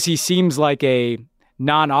just because he seems like a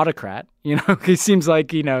non-autocrat, he seems like,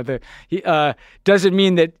 doesn't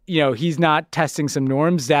mean that, he's not testing some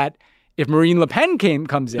norms that if Marine Le Pen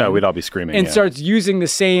comes in, we'd all be screaming and starts using the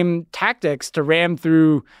same tactics to ram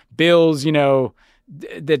through bills,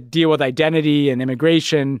 that deal with identity and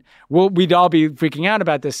immigration, we'd all be freaking out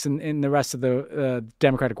about this in the rest of the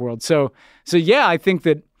democratic world. So yeah, I think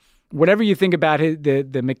that whatever you think about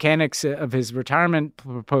the mechanics of his retirement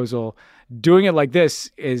proposal, doing it like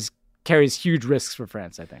this carries huge risks for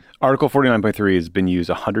France, I think. Article 49.3 has been used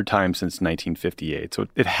 100 times since 1958, so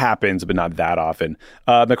it happens, but not that often.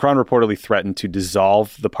 Macron reportedly threatened to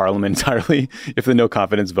dissolve the parliament entirely if the no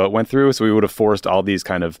confidence vote went through, so we would have forced all these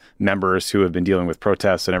kind of members who have been dealing with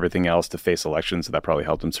protests and everything else to face elections, so that probably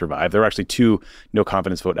helped them survive. There were actually two no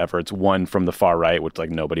confidence vote efforts, one from the far right, which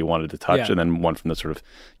nobody wanted to touch, and then one from the sort of,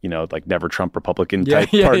 never Trump Republican type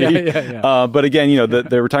party. But again,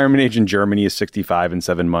 the retirement age in Germany is 65 and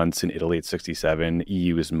 7 months. In Italy, it's 67.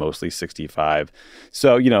 EU is mostly 65.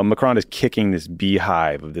 So, Macron is kicking this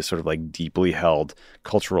beehive of this sort of deeply held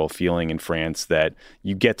cultural feeling in France that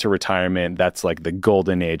you get to retirement. That's like the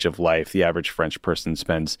golden age of life. The average French person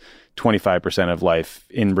spends 25% of life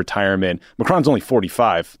in retirement. Macron's only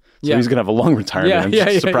 45. So he's going to have a long retirement. I'm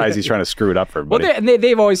just surprised he's trying to screw it up for everybody. Well,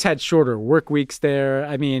 they've always had shorter work weeks there.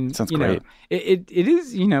 I mean, sounds great. It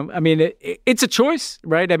is, it's a choice,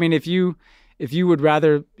 right? I mean, if you would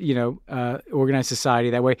rather, organize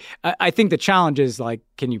society that way, I think the challenge is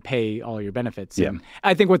can you pay all your benefits? Yeah. And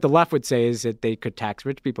I think what the left would say is that they could tax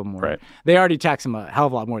rich people more. Right. They already tax them a hell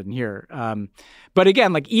of a lot more than here. But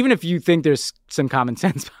again, even if you think there's some common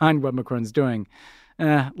sense behind what Macron's doing,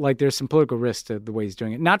 there's some political risk to the way he's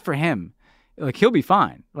doing it. Not for him. He'll be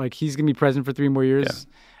fine. He's going to be president for 3 more years.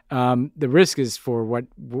 Yeah. The risk is for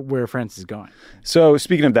where France is going. So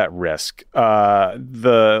speaking of that risk,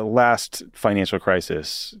 the last financial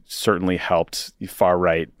crisis certainly helped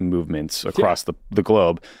far-right movements across the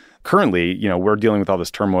globe. Currently, we're dealing with all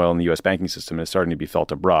this turmoil in the U.S. banking system, and it's starting to be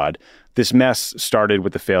felt abroad. This mess started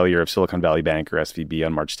with the failure of Silicon Valley Bank, or SVB,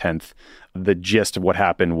 on March 10th. The gist of what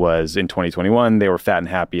happened was in 2021, they were fat and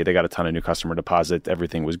happy. They got a ton of new customer deposits.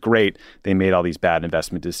 Everything was great. They made all these bad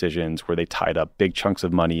investment decisions where they tied up big chunks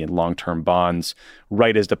of money in long-term bonds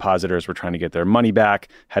right as depositors were trying to get their money back,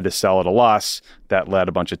 had to sell at a loss. That led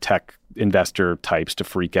a bunch of tech investor types to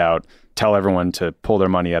freak out, tell everyone to pull their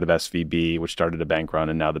money out of SVB, which started a bank run,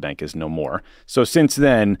 and now the bank is no more. So since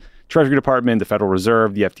then, Treasury Department, the Federal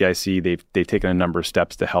Reserve, the FDIC, they've taken a number of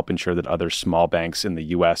steps to help ensure that other small banks in the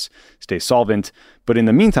U.S. stay solvent. But in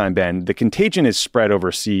the meantime, Ben, the contagion is spread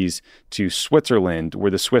overseas to Switzerland,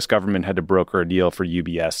 where the Swiss government had to broker a deal for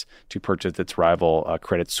UBS to purchase its rival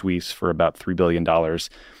Credit Suisse for about $3 billion.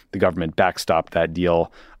 The government backstopped that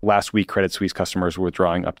deal. Last week, Credit Suisse customers were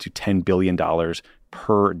withdrawing up to $10 billion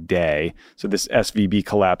per day. So this SVB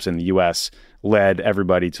collapse in the U.S. led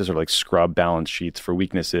everybody to sort of scrub balance sheets for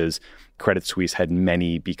weaknesses. Credit Suisse had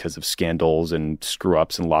many because of scandals and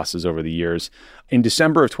screw-ups and losses over the years. In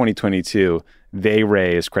December of 2022, they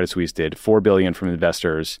raised, Credit Suisse did, $4 billion from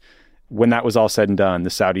investors. When that was all said and done, the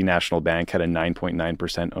Saudi National Bank had a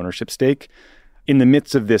 9.9% ownership stake. In the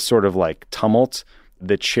midst of this sort of tumult,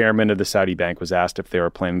 the chairman of the Saudi bank was asked if they were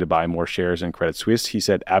planning to buy more shares in Credit Suisse. He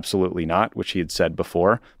said absolutely not, which he had said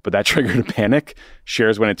before, but that triggered a panic.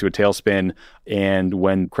 Shares went into a tailspin, and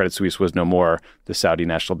when Credit Suisse was no more, the Saudi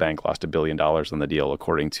National Bank lost $1 billion on the deal,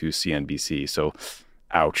 according to CNBC. So,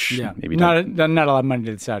 ouch. Yeah, maybe not a lot of money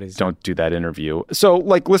to the Saudis. Don't do that interview. So,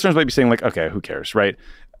 listeners might be saying, okay, who cares, right?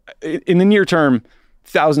 In the near term,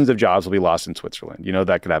 thousands of jobs will be lost in Switzerland.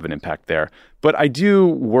 That could have an impact there. But I do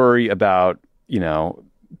worry about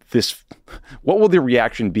what will the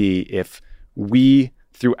reaction be if we,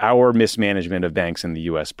 through our mismanagement of banks in the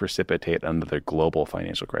U.S., precipitate another global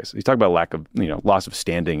financial crisis? You talk about lack of, loss of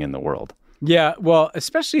standing in the world. Yeah, well,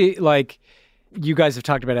 especially you guys have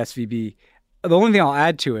talked about SVB. The only thing I'll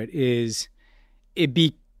add to it is it'd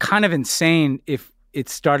be kind of insane if it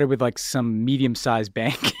started with some medium-sized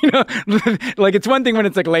bank. It's one thing when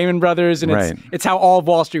it's Lehman Brothers and it's how all of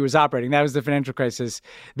Wall Street was operating. That was the financial crisis.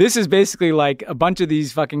 This is basically a bunch of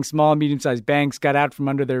these fucking small, medium-sized banks got out from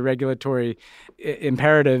under their regulatory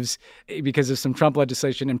imperatives because of some Trump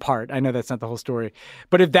legislation in part. I know that's not the whole story.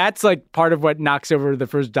 But if that's part of what knocks over the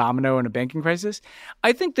first domino in a banking crisis,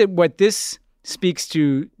 I think that what this speaks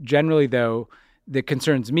to generally, though, that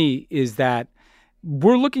concerns me is that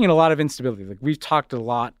we're looking at a lot of instability. Like we've talked a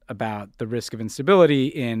lot about the risk of instability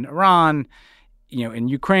in Iran, in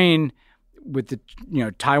Ukraine, with the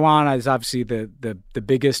Taiwan is obviously the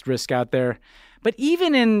biggest risk out there. But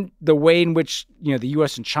even in the way in which the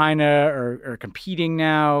U.S. and China are competing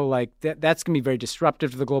now, like that's going to be very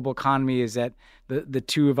disruptive to the global economy. Is that the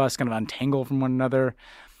two of us kind of untangle from one another?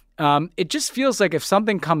 It just feels like if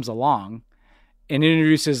something comes along and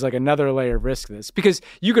introduces like another layer of risk to this, because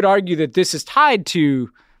you could argue that this is tied to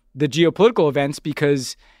the geopolitical events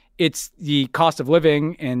because it's the cost of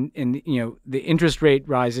living and the interest rate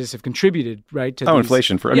rises have contributed, right? To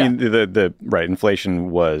inflation.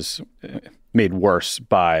 Inflation was made worse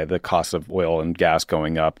by the cost of oil and gas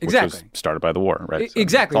going up, which was started by the war, right? So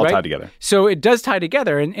exactly, it's all right? tied together. So it does tie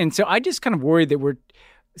together, and so I just kind of worry that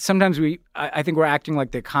I think we're acting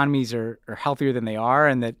like the economies are healthier than they are,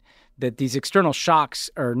 and that these external shocks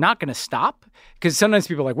are not going to stop. Because sometimes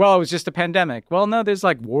people are like, well, it was just a pandemic. Well, no, there's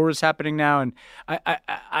like wars happening now, and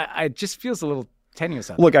I just feels a little tenuous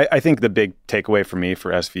out there. Look, I think the big takeaway for me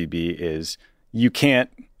for SVB is you can't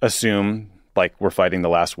assume like we're fighting the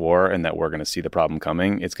last war and that we're going to see the problem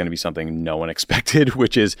coming. It's going to be something no one expected,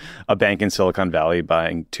 which is a bank in Silicon Valley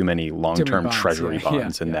buying too many long-term treasury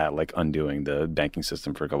bonds and that like undoing the banking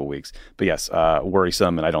system for a couple of weeks. But yes,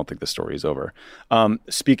 worrisome, and I don't think the story is over.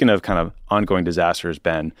 Speaking of kind of ongoing disasters,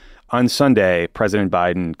 Ben, on Sunday, President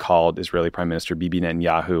Biden called Israeli Prime Minister Bibi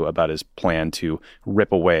Netanyahu about his plan to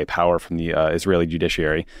rip away power from the Israeli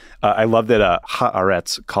judiciary. I love that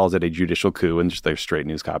Haaretz calls it a judicial coup and just their straight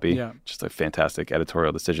news copy. Yeah. Just a fantastic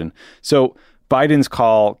editorial decision. So Biden's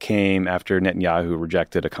call came after Netanyahu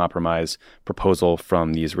rejected a compromise proposal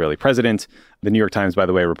from the Israeli president. The New York Times, by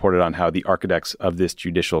the way, reported on how the architects of this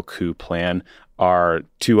judicial coup plan are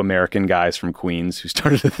two American guys from Queens who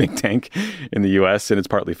started a think tank in the U.S., and it's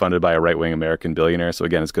partly funded by a right-wing American billionaire. So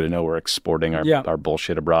again, it's good to know we're exporting our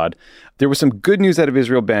bullshit abroad. There was some good news out of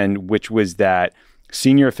Israel, Ben, which was that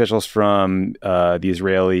senior officials from the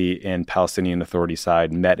Israeli and Palestinian Authority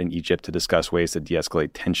side met in Egypt to discuss ways to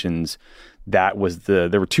de-escalate tensions. There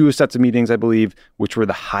were two sets of meetings, I believe, which were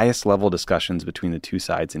the highest level discussions between the two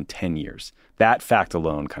sides in 10 years. That fact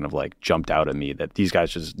alone kind of like jumped out at me that these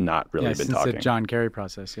guys just not really been talking. Since the John Kerry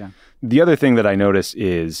process, yeah. The other thing that I notice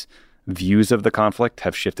is views of the conflict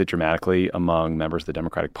have shifted dramatically among members of the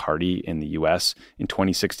Democratic Party in the U.S. In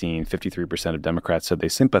 2016, 53% of Democrats said they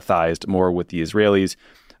sympathized more with the Israelis,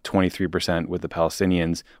 23% with the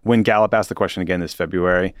Palestinians. When Gallup asked the question again this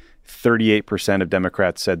February, 38% of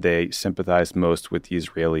Democrats said they sympathized most with the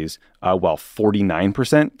Israelis, while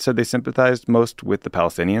 49% said they sympathized most with the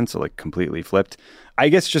Palestinians, so like completely flipped. I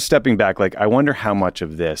guess just stepping back, like I wonder how much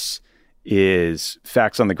of this is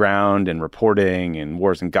facts on the ground and reporting and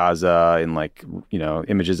wars in Gaza and like,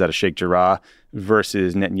 images out of Sheikh Jarrah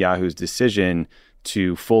versus Netanyahu's decision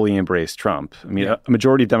to fully embrace Trump. I mean, a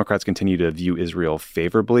majority of Democrats continue to view Israel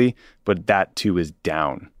favorably, but that too is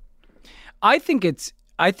down. I think it's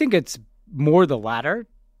more the latter.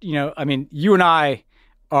 You and I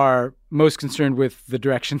are most concerned with the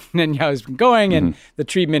direction Netanyahu's been going and the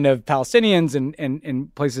treatment of Palestinians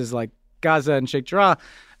and places like Gaza and Sheikh Jarrah.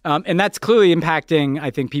 And that's clearly impacting,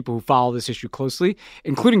 I think, people who follow this issue closely,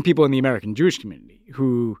 including people in the American Jewish community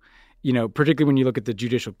who, particularly when you look at the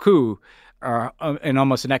judicial coup, are in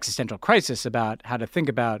almost an existential crisis about how to think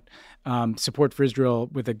about support for Israel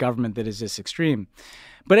with a government that is this extreme.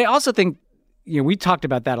 But I also think, we talked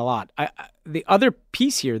about that a lot. The other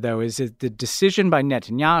piece here, though, is that the decision by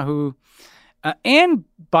Netanyahu and,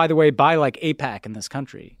 by the way, by like AIPAC in this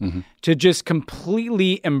country to just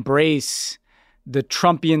completely embrace the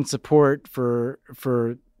Trumpian support for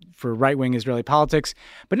right-wing Israeli politics,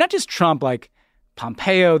 but not just Trump, like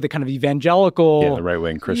Pompeo, the kind of evangelical, the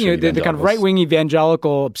right-wing Christian, the kind of right-wing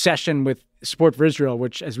evangelical obsession with support for Israel,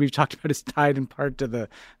 which, as we've talked about, is tied in part to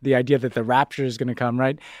the idea that the rapture is going to come,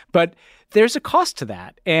 right? But there's a cost to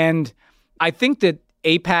that, and I think that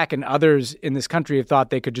AIPAC and others in this country have thought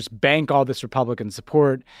they could just bank all this Republican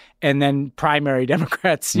support and then primary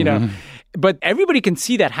Democrats, But everybody can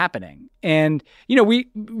see that happening. And, we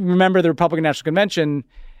remember the Republican National Convention,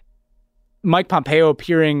 Mike Pompeo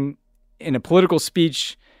appearing in a political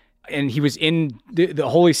speech, and he was in the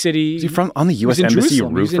Holy City. Is he on the U.S. Embassy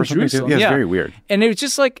roof or something? Yeah, it's very weird. And it was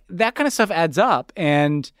just like that kind of stuff adds up.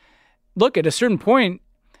 And look, at a certain point,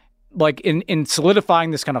 like in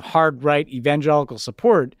solidifying this kind of hard right evangelical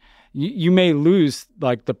support, you may lose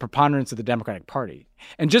like the preponderance of the Democratic Party.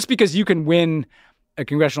 And just because you can win a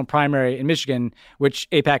congressional primary in Michigan, which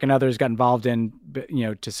AIPAC and others got involved in,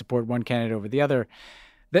 to support one candidate over the other,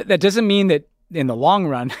 that doesn't mean that in the long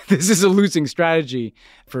run, this is a losing strategy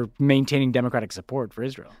for maintaining democratic support for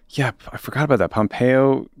Israel. Yeah, I forgot about that.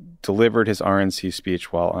 Pompeo delivered his RNC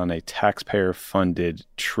speech while on a taxpayer-funded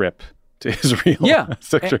trip to Israel. Yeah.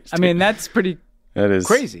 I mean, that's pretty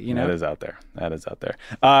crazy, That is out there.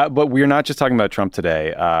 But we're not just talking about Trump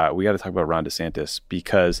today. We got to talk about Ron DeSantis,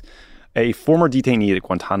 because a former detainee at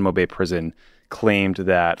Guantanamo Bay prison claimed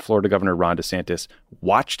that Florida Governor Ron DeSantis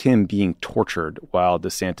watched him being tortured while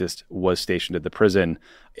DeSantis was stationed at the prison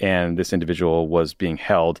and this individual was being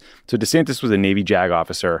held. So DeSantis was a Navy JAG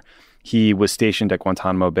officer. He was stationed at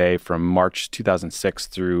Guantanamo Bay from March 2006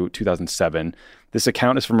 through 2007. This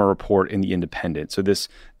account is from a report in The Independent. So this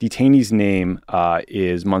detainee's name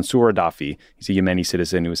is Mansour Adafi. He's a Yemeni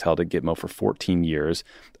citizen who was held at Gitmo for 14 years.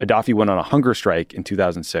 Adafi went on a hunger strike in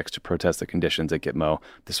 2006 to protest the conditions at Gitmo.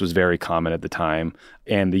 This was very common at the time.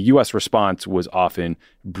 And the U.S. response was often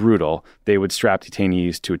brutal. They would strap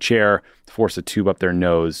detainees to a chair, force a tube up their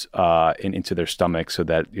nose and into their stomach so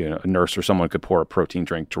that a nurse or someone could pour a protein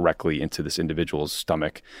drink directly into this individual's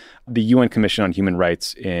stomach. The UN Commission on Human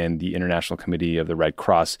Rights and the International Committee of the Red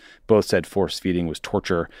Cross both said force feeding was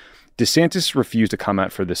torture. DeSantis refused to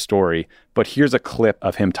comment for this story, but here's a clip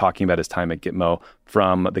of him talking about his time at Gitmo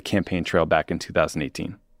from the campaign trail back in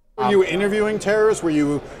 2018. Were you interviewing terrorists? Were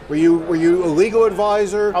you a legal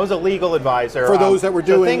advisor? I was a legal advisor. For those that were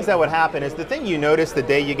doing... The things that would happen is the thing you notice the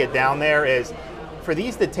day you get down there is for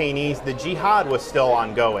these detainees, the jihad was still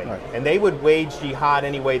ongoing. Right. And they would wage jihad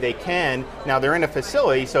any way they can. Now, they're in a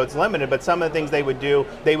facility, so it's limited, but some of the things they would do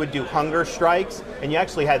hunger strikes. And you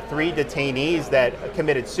actually had 3 detainees that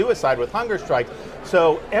committed suicide with hunger strikes.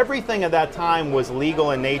 So everything at that time was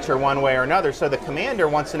legal in nature one way or another. So the commander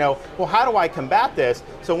wants to know, well, how do I combat this?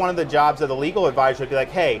 So one of the jobs of the legal advisor would be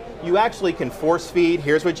like, hey, you actually can force feed.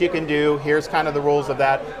 Here's what you can do. Here's kind of the rules of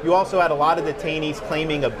that. You also had a lot of detainees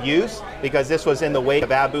claiming abuse because this was in the wake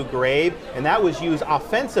of Abu Ghraib, and that was used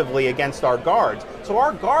offensively against our guards. So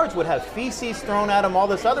our guards would have feces thrown at them, all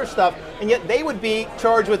this other stuff, and yet they would be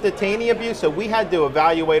charged with detainee abuse. So we had to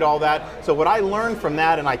evaluate all that. So what I learned from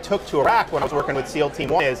that and I took to Iraq when I was working with SEAL Team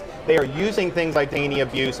 1 is they are using things like detainee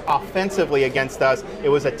abuse offensively against us. It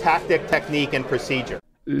was a tactic, technique, and procedure.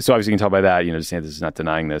 So obviously you can tell by that, DeSantis is not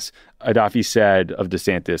denying this. Adafi said of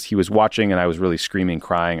DeSantis, he was watching and I was really screaming,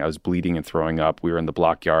 crying. I was bleeding and throwing up. We were in the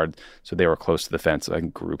block yard, so they were close to the fence. I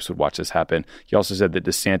think groups would watch this happen. He also said that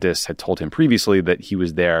DeSantis had told him previously that he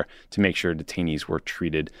was there to make sure detainees were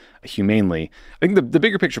treated humanely. I think the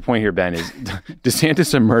bigger picture point here, Ben, is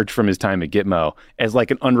DeSantis emerged from his time at Gitmo as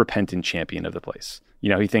like an unrepentant champion of the place.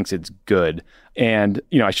 He thinks it's good. And,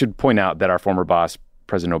 I should point out that our former boss,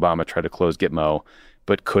 President Obama, tried to close Gitmo,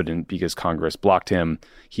 but couldn't because Congress blocked him.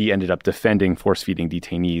 He ended up defending force-feeding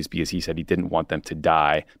detainees because he said he didn't want them to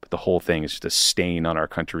die. But the whole thing is just a stain on our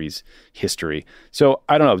country's history. So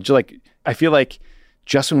I don't know. I feel like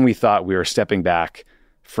just when we thought we were stepping back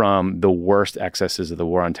from the worst excesses of the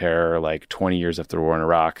war on terror, like 20 years after the war in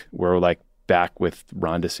Iraq, we're like back with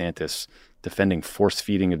Ron DeSantis defending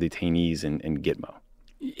force-feeding of detainees in Gitmo.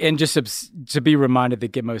 And just to be reminded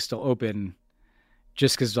that Gitmo is still open,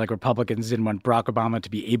 just because Republicans didn't want Barack Obama to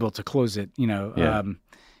be able to close it, and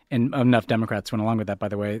enough Democrats went along with that, by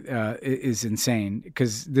the way, is insane.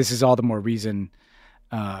 Because this is all the more reason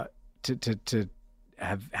to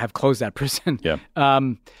have closed that prison. Yeah.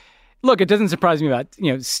 Look, it doesn't surprise me about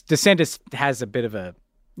DeSantis has a bit of a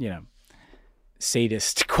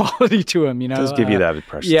sadist quality to him. Does give you that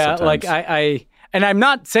impression. Yeah, sometimes. And I'm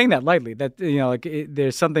not saying that lightly. That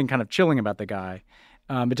there's something kind of chilling about the guy.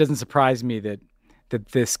 It doesn't surprise me that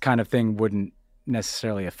this kind of thing wouldn't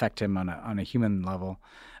necessarily affect him on a human level.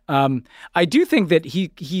 I do think that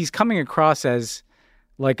he's coming across as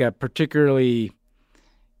like a particularly,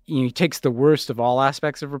 he takes the worst of all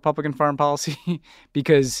aspects of Republican foreign policy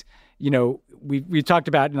because, we talked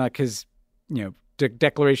about his,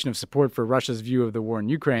 declaration of support for Russia's view of the war in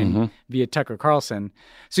Ukraine via Tucker Carlson.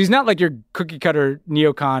 So he's not like your cookie cutter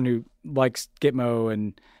neocon who likes Gitmo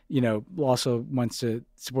and, also wants to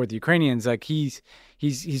support the Ukrainians. Like he's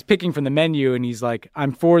picking from the menu and he's like,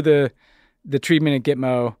 I'm for the treatment at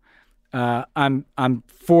Gitmo. I'm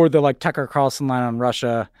for the Tucker Carlson line on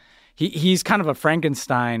Russia. He's kind of a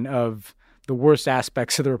Frankenstein of the worst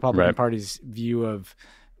aspects of the Republican Party's view of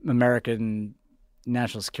American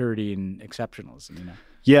national security and exceptionalism.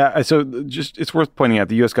 Yeah, so just it's worth pointing out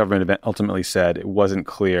the U.S. government ultimately said it wasn't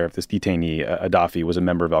clear if this detainee, Gaddafi, was a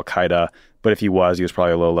member of al-Qaeda, but if he was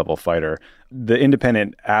probably a low-level fighter. The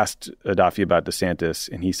Independent asked Gaddafi about DeSantis,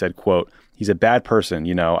 and he said, quote, "He's a bad person.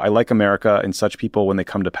 I like America, and such people, when they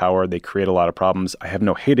come to power, they create a lot of problems. I have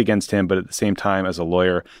no hate against him, but at the same time, as a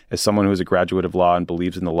lawyer, as someone who is a graduate of law and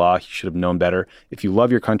believes in the law, he should have known better. If you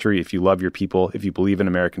love your country, if you love your people, if you believe in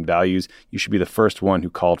American values, you should be the first one who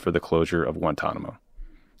called for the closure of Guantanamo."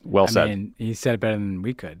 Well said. I mean, he said it better than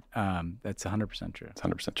we could. That's 100% true. It's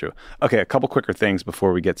 100% true. Okay, a couple quicker things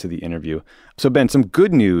before we get to the interview. So, Ben, some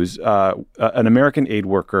good news. An American aid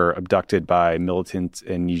worker abducted by militants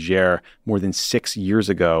in Niger more than 6 years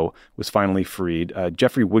ago was finally freed.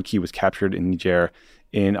 Jeffrey Woodkey was captured in Niger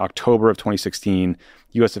in October of 2016.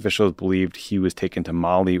 U.S. officials believed he was taken to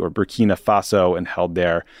Mali or Burkina Faso and held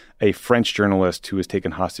there. A French journalist who was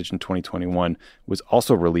taken hostage in 2021 was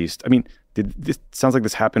also released. I mean, this sounds like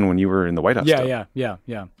this happened when you were in the White House. Yeah.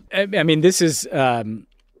 I mean, this is a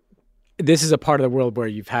part of the world where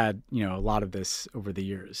you've had a lot of this over the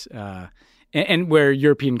years, and where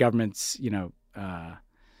European governments had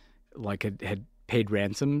paid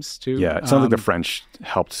ransoms to. Yeah, it sounds like the French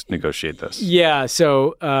helped negotiate this. Yeah,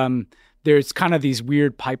 so there's kind of these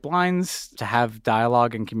weird pipelines to have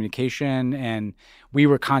dialogue and communication, and we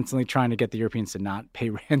were constantly trying to get the Europeans to not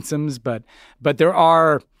pay ransoms, but there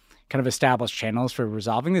are kind of established channels for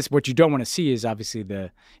resolving this. What you don't want to see is obviously the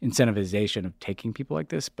incentivization of taking people like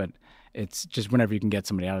this, but it's just whenever you can get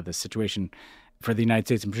somebody out of this situation, for the United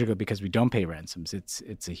States in particular, because we don't pay ransoms, it's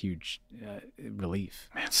a huge relief.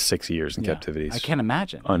 Man, 6 years in captivity. I can't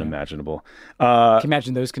imagine. Unimaginable. Can you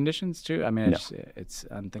imagine those conditions too? I mean, it's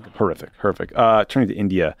unthinkable. Horrific. Turning to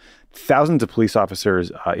India, thousands of police officers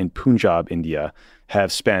in Punjab, India, have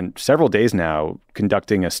spent several days now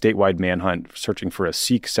conducting a statewide manhunt searching for a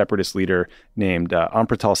Sikh separatist leader named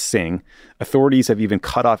Amrital Singh. Authorities have even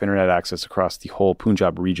cut off internet access across the whole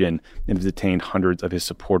Punjab region and have detained hundreds of his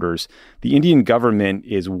supporters. The Indian government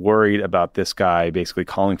is worried about this guy basically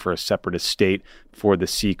calling for a separatist state for the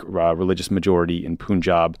Sikh religious majority in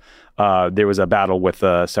Punjab. There was a battle with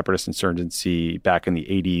a separatist insurgency back in the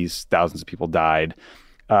 80s. Thousands of people died.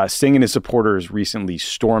 Singh and his supporters recently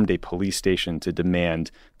stormed a police station to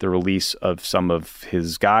demand the release of some of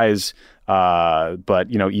his guys. But,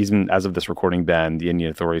 even as of this recording, Ben, the Indian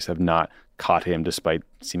authorities have not caught him, despite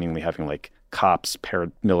seemingly having cops,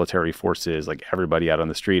 paramilitary forces, everybody out on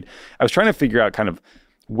the street. I was trying to figure out kind of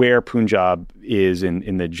where Punjab is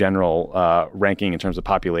in the general ranking in terms of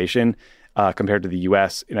population compared to the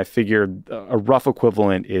U.S. And I figured a rough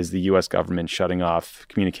equivalent is the U.S. government shutting off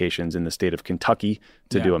communications in the state of Kentucky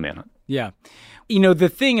to do a manhunt. Yeah. The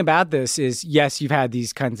thing about this is, yes, you've had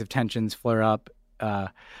these kinds of tensions flare up.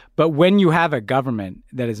 But when you have a government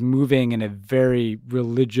that is moving in a very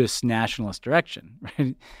religious nationalist direction,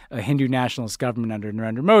 right? A Hindu nationalist government under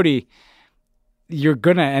Narendra Modi, you're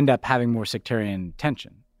going to end up having more sectarian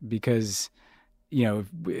tension because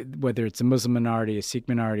whether it's a Muslim minority, a Sikh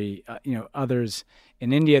minority, others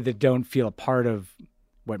in India that don't feel a part of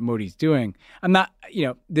what Modi's doing. I'm not,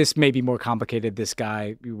 this may be more complicated. This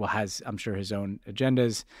guy has, I'm sure, his own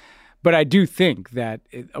agendas. But I do think that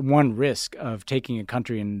one risk of taking a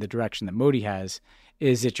country in the direction that Modi has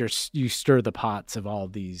is that you stir the pots of all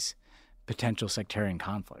these potential sectarian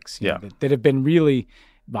conflicts that have been really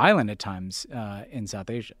violent at times in South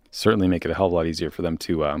Asia. Certainly make it a hell of a lot easier for them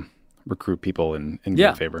to recruit people in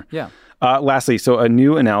good favor. Yeah. Lastly, so a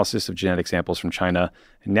new analysis of genetic samples from China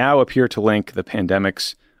now appear to link the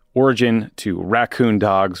pandemic's origin to raccoon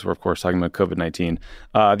dogs. We're, of course, talking about COVID-19.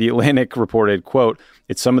 The Atlantic reported, quote,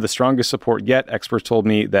 "It's some of the strongest support yet. Experts told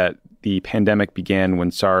me that the pandemic began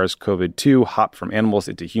when SARS-CoV-2 hopped from animals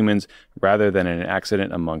into humans rather than in an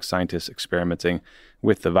accident among scientists experimenting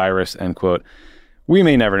with the virus," end quote. We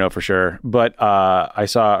may never know for sure, but I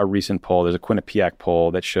saw a recent poll. There's a Quinnipiac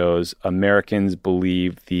poll that shows Americans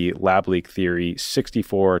believe the lab leak theory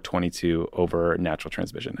 64-22 over natural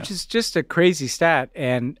transmission. Which is just a crazy stat.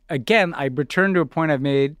 And again, I return to a point I've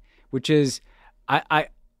made, which is I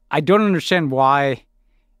don't understand why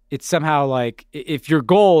it's somehow like if your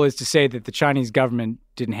goal is to say that the Chinese government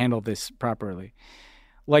didn't handle this properly,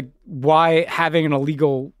 like why having an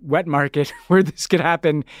illegal wet market where this could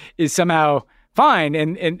happen is somehow fine,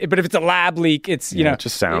 but if it's a lab leak, it's it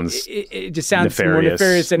just sounds it just sounds nefarious. More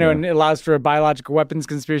nefarious. And it allows for a biological weapons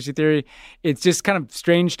conspiracy theory. It's just kind of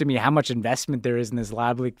strange to me how much investment there is in this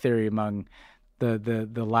lab leak theory among the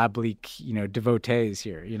lab leak devotees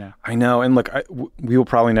here. I know, and look, we will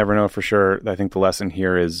probably never know for sure. I think the lesson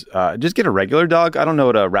here is just get a regular dog. I don't know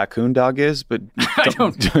what a raccoon dog is, but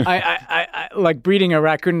I like breeding a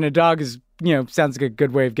raccoon and a dog is sounds like a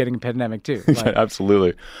good way of getting a pandemic too.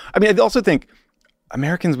 Absolutely. I mean, I also think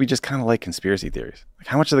Americans, we just kind of like conspiracy theories. Like,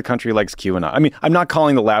 how much of the country likes QAnon? I mean, I'm not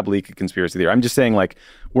calling the lab leak a conspiracy theory. I'm just saying, like,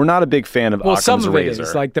 we're not a big fan of Occam's some of razor. It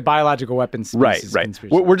is, like the biological weapons. Right.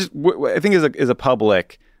 Conspiracy. I think as a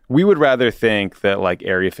public, we would rather think that like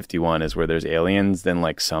Area 51 is where there's aliens than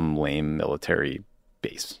like some lame military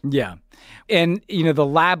base. Yeah. And, the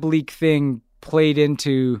lab leak thing played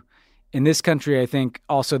into, in this country, I think,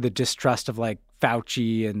 also the distrust of like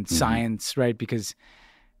Fauci and science, right? Because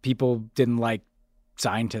people didn't like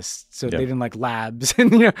scientists, so they didn't like labs,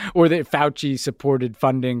 and or that Fauci supported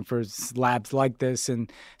funding for labs like this,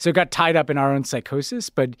 and so it got tied up in our own psychosis.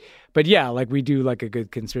 But yeah, like we do like a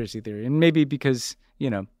good conspiracy theory, and maybe because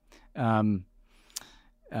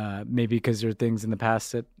maybe because there are things in the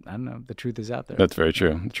past that I don't know. The truth is out there. That's very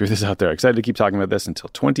true. The truth is out there. Excited to keep talking about this until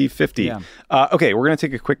 2050. Yeah. Okay, we're going to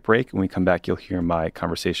take a quick break. When we come back, you'll hear my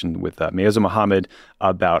conversation with Meaza Mohammed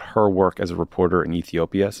about her work as a reporter in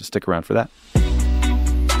Ethiopia. So stick around for that.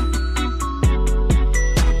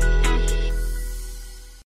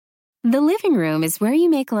 The living room is where you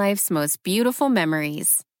make life's most beautiful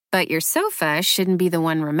memories. But your sofa shouldn't be the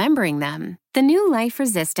one remembering them. The new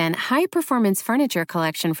life-resistant, high-performance furniture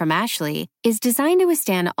collection from Ashley is designed to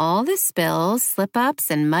withstand all the spills,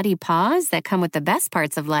 slip-ups, and muddy paws that come with the best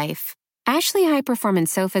parts of life. Ashley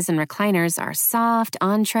high-performance sofas and recliners are soft,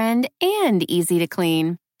 on-trend, and easy to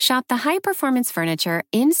clean. Shop the high-performance furniture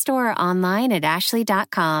in-store or online at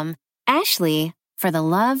ashley.com. Ashley, for the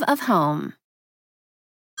love of home.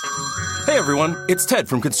 Hey everyone, it's Ted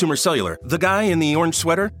from Consumer Cellular, the guy in the orange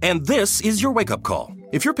sweater, and this is your wake-up call.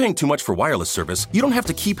 If you're paying too much for wireless service, you don't have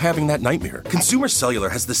to keep having that nightmare. Consumer Cellular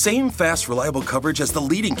has the same fast, reliable coverage as the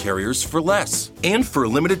leading carriers for less. And for a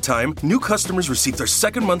limited time, new customers receive their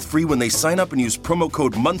second month free when they sign up and use promo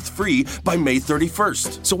code MONTHFREE by May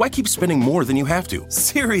 31st. So why keep spending more than you have to?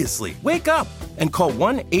 Seriously, wake up and call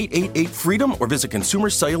 1-888-FREEDOM or visit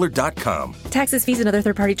consumercellular.com. Taxes, fees, and other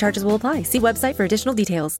third-party charges will apply. See website for additional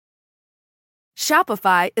details.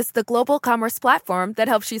 Shopify is the global commerce platform that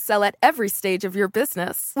helps you sell at every stage of your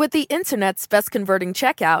business. With the internet's best converting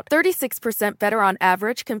checkout, 36% better on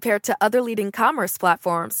average compared to other leading commerce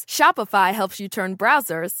platforms, Shopify helps you turn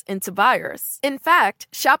browsers into buyers. In fact,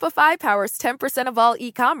 Shopify powers 10% of all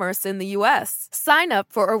e-commerce in the U.S. Sign up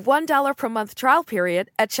for a $1 per month trial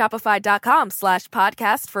period at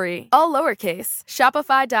shopify.com/podcastfree. All lowercase,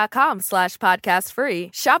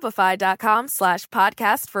 shopify.com/podcastfree,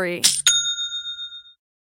 shopify.com/podcastfree.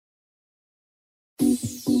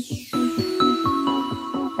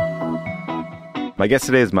 My guest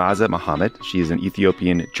today is Meaza Mohammed. She is an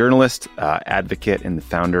Ethiopian journalist, advocate, and the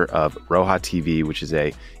founder of Roha TV, which is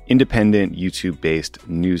a independent YouTube-based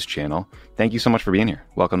news channel. Thank you so much for being here.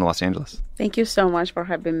 Welcome to Los Angeles. Thank you so much for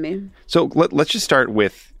having me. So let's just start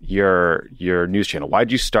with your news channel. Why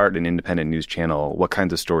did you start an independent news channel? What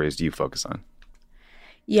kinds of stories do you focus on?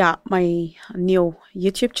 Yeah, my new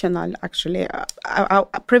YouTube channel, actually,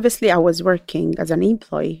 previously I was working as an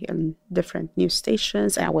employee in different news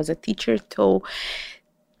stations. I was a teacher too.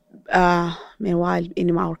 Meanwhile,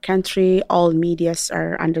 in our country, all medias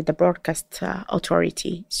are under the broadcast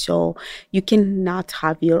authority. So you cannot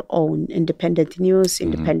have your own independent news,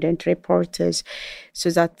 independent reporters, so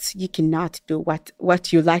that you cannot do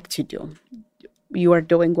what you like to do. You are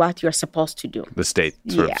doing what you're supposed to do. The state,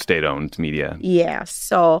 sort of state-owned media. Yeah.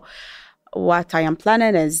 So what I am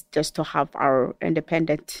planning is just to have our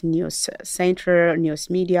independent news center, news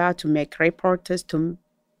media, to make reports, to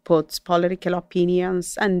put political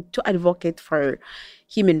opinions, and to advocate for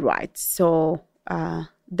human rights. So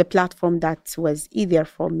the platform that was easier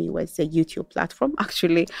for me was the YouTube platform.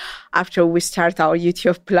 Actually, after we start our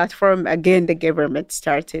YouTube platform, again, the government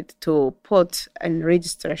started to put in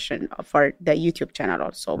registration for the YouTube channel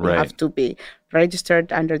also. We have to be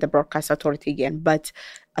registered under the Broadcast Authority again. But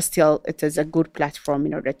still, it is a good platform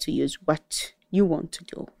in order to use what you want to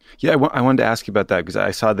do. Yeah, I wanted to ask you about that because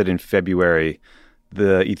I saw that in February,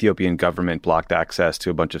 the Ethiopian government blocked access to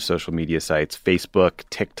a bunch of social media sites, Facebook,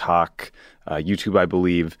 TikTok, YouTube, I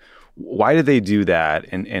believe. Why did they do that?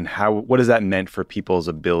 And what has that meant for people's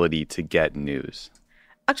ability to get news?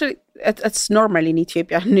 Actually, it's normal in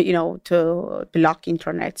Ethiopia, to block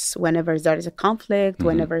internets whenever there is a conflict,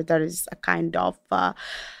 whenever there is a kind of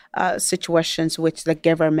situations which the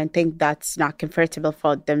government think that's not comfortable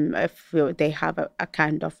for them. If they have a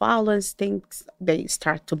kind of violence things, they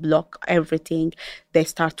start to block everything. They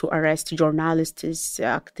start to arrest journalists,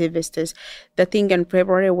 activists. The thing in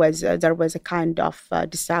February was there was a kind of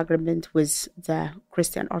disagreement with the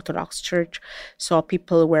Christian Orthodox Church. So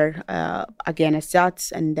people were against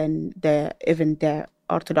that. And then even the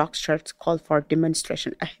Orthodox Church called for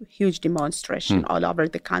demonstration, a huge demonstration all over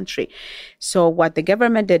the country. So what the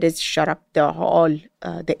government did is shut up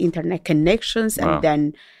the internet connections and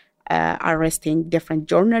then arresting different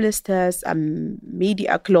journalists,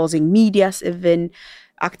 media, closing medias even.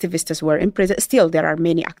 Activists were in prison. Still, there are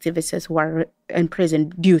many activists who are in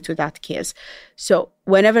prison due to that case. So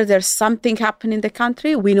whenever there's something happening in the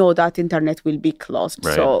country, we know that internet will be closed.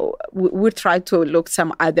 Right. So we try to look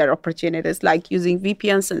some other opportunities, like using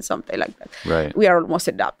VPNs and something like that. Right. We are almost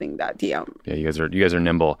adopting that. Yeah. Yeah, you guys are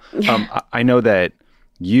nimble. I know that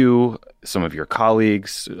you, some of your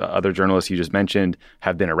colleagues, other journalists you just mentioned,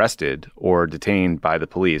 have been arrested or detained by the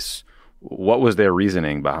police. What was their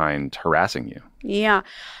reasoning behind harassing you? Yeah.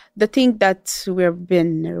 The thing that we've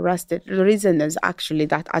been arrested, the reason is actually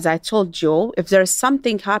that, as I told you, if there's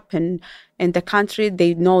something happen in the country,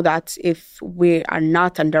 they know that if we are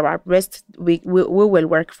not under arrest, we will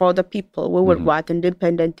work for the people. We will write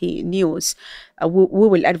independent news. We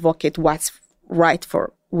will advocate what's right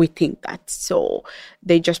for. We think that. So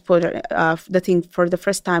they just put the thing for the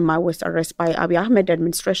first time I was arrested by Abiy Ahmed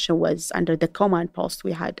administration was under the command post.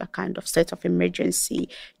 We had a kind of state of emergency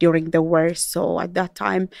during the war. So at that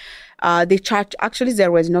time, they charged, actually there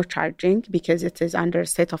was no charging because it is under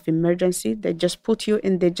state of emergency. They just put you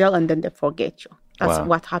in the jail and then they forget you. That's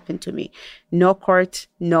what happened to me. No court,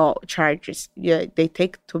 no charges. Yeah, they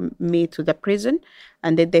take me to the prison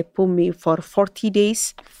and then they put me for 40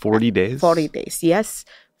 days. 40 days? 40 days, yes.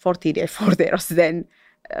 40 days, 4 days. Then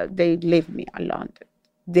they leave me alone.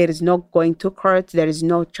 There is no going to court. There is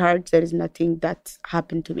no charge. There is nothing that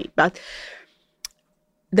happened to me. But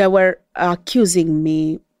they were accusing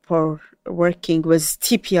me for working with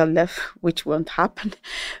TPLF, which won't happen.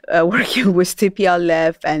 Working with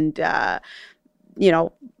TPLF and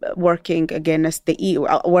working against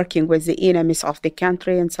working with the enemies of the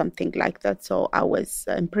country and something like that. So I was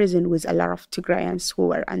in prison with a lot of Tigrayans who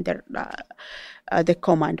were under the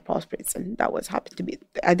command post prison. That was happened to me.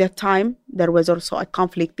 At that time, there was also a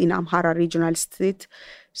conflict in Amhara regional state.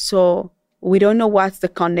 So we don't know what's the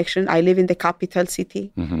connection. I live in the capital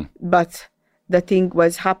city, but the thing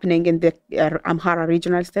was happening in the Amhara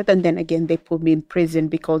regional state. And then again, they put me in prison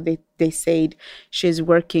because they said she's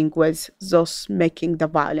working with those making the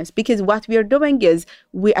violence. Because what we are doing is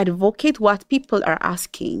we advocate what people are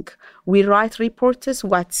asking. We write reports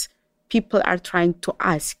what people are trying to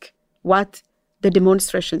ask, what the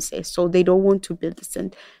demonstration says. So they don't want to build this.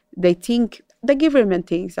 And they think, the government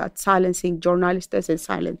thinks that silencing journalists is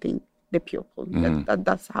silencing the people.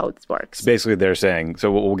 That's how it works. So basically, they're saying,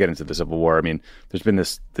 so we'll get into the Civil War. I mean, there's been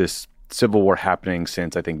this Civil War happening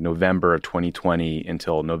since, I think, November of 2020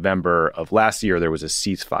 until November of last year. There was a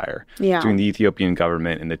ceasefire between the Ethiopian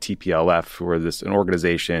government and the TPLF, who are an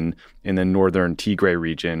organization in the northern Tigray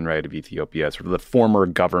region, right, of Ethiopia, sort of the former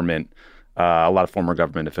government, a lot of former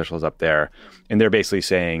government officials up there. And they're basically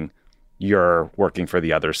saying, you're working for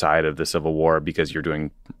the other side of the Civil War because you're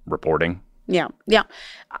doing reporting. Yeah.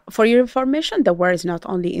 For your information, the war is not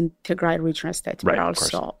only in Tigray regional state, but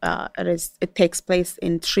also it takes place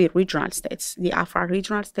in 3 regional states: the Afar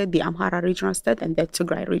regional state, the Amhara regional state, and the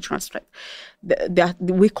Tigray regional state.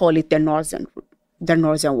 We call it the northern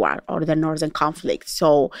war or the northern conflict.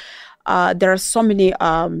 So there are so many.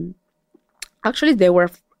 Actually, they were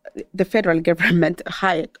the federal government,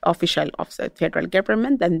 high official of the federal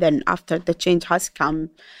government, and then after the change has come,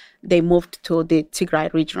 they moved to the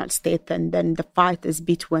Tigray regional state, and then the fight is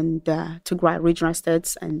between the Tigray regional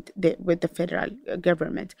states and with the federal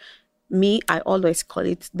government. I always call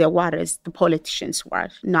it the war is the politicians' war,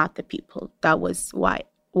 not the people. That was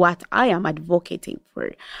what I am advocating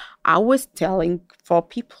for. I was telling for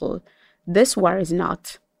people, this war is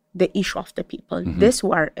not the issue of the people. This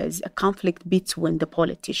war is a conflict between the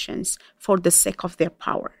politicians for the sake of their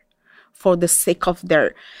power, for the sake of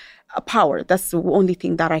their power. That's the only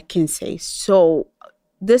thing that I can say. So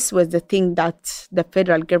this was the thing that the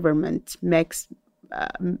federal government makes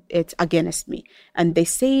it against me. And they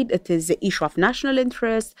said it is the issue of national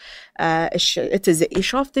interest. It is the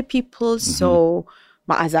issue of the people. So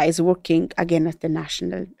Ma'aza is working against the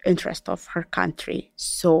national interest of her country.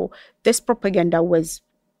 So this propaganda was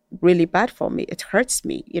really bad for me. It hurts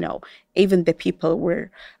me. Even the people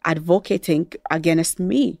were advocating against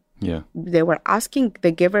me. Yeah, they were asking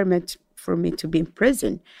the government for me to be in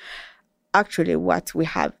prison. Actually, what we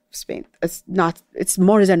have spent, it's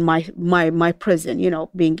more than my prison.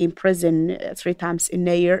 Being in prison 3 times in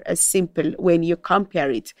a year is simple when you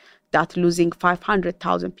compare it, that losing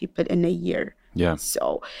 500,000 people in a year. Yeah.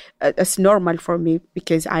 So it's normal for me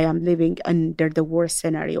because I am living under the worst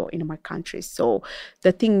scenario in my country. So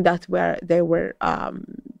the thing that they were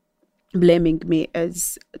blaming me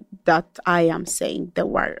is that I am saying the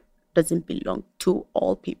war doesn't belong to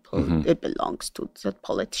all people. It belongs to the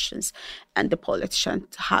politicians, and the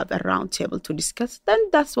politicians have a round table to discuss. Then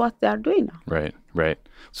that's what they are doing now. Right.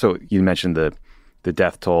 So you mentioned the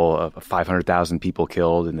death toll of 500,000 people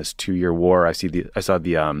killed in this 2-year war. I saw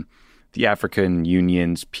the African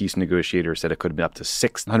Union's peace negotiator said it could have been up to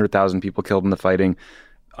 600,000 people killed in the fighting.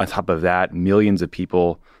 On top of that, millions of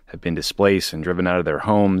people have been displaced and driven out of their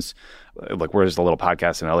homes. Like, we're just a little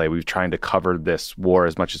podcast in LA. We've trying to cover this war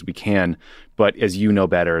as much as we can. But as you know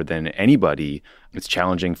better than anybody, it's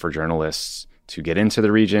challenging for journalists to get into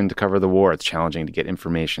the region to cover the war. It's challenging to get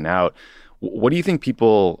information out. What do you think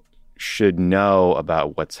people should know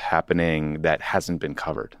about what's happening that hasn't been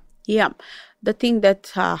covered? Yeah. The thing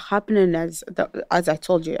that happening as I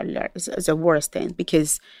told you earlier is the worst thing,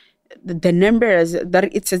 because the number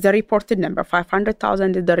it's the reported number.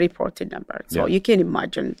 500,000 is the reported number. So you can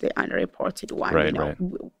imagine the unreported one. Right.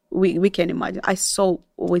 We can imagine. I saw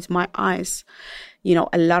with my eyes,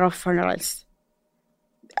 a lot of funerals.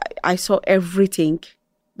 I saw everything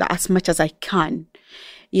as much as I can.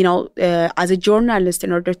 As a journalist,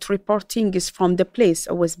 in order to report things from the place,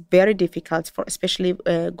 it was very difficult for especially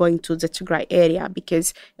going to the Tigray area,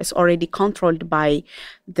 because it's already controlled by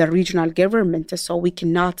the regional government. So we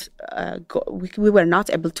cannot go. We were not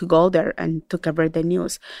able to go there and to cover the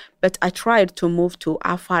news. But I tried to move to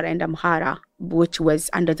Afar and Amhara, which was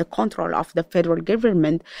under the control of the federal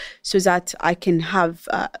government, so that I can have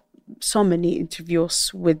so many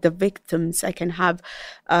interviews with the victims. I can have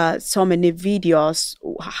so many videos,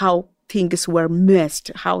 how things were missed,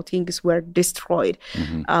 how things were destroyed.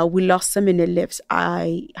 We lost so many lives.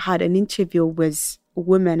 I had an interview with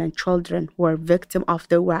women and children who were victims of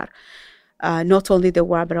the war. Not only the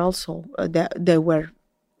war, but also they were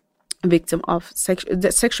victim of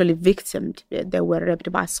sexually victimed. They were raped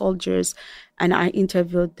by soldiers, and I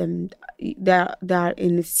interviewed them. They're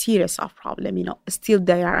in a serious of problem. Still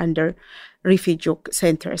they are under refugee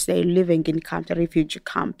centers. They're living in refugee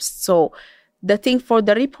camps. So the thing for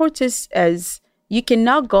the reporters is you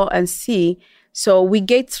cannot go and see. So we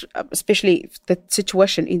get, especially the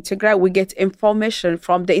situation in Tigray, we get information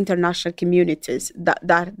from the international communities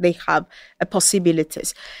that they have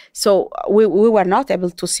possibilities. So we were not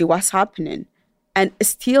able to see what's happening. And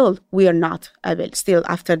still we are not able, still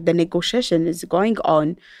after the negotiation is going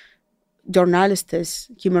on, journalists,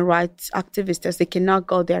 human rights activists, they cannot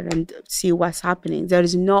go there and see what's happening. There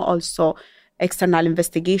is no also external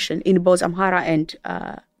investigation in both Amhara and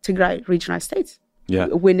Tigray regional states. Yeah.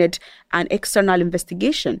 We need an external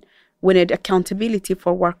investigation. We need accountability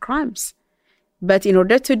for war crimes. But in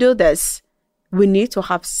order to do this, we need to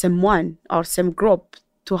have someone or some group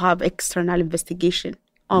to have external investigation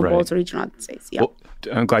on both regional states. Yeah. Well,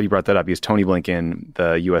 I'm glad you brought that up, because Tony Blinken,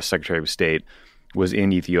 the U.S. Secretary of State, was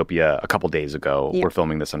in Ethiopia a couple days ago. Yeah. We're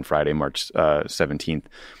filming this on Friday, March 17th.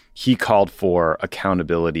 He called for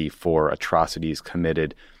accountability for atrocities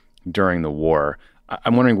committed during the war.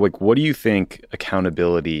 I'm wondering, what do you think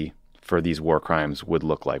accountability for these war crimes would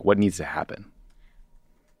look like? What needs to happen?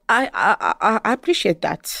 I appreciate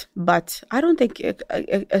that, but I don't think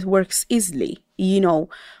it works easily.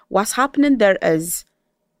 What's happening there is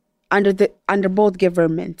under both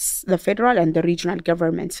governments, the federal and the regional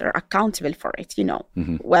governments are accountable for it.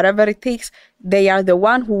 Whatever it takes, they are the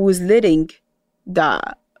one who is leading the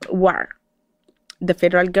war. The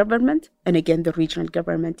federal government and again the regional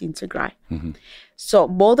government in Tigray. So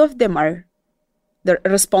both of them they're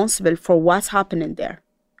responsible for what's happening there,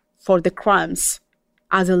 for the crimes,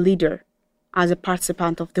 as a leader, as a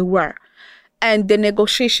participant of the war. And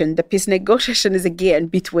the peace negotiation is again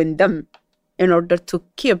between them in order to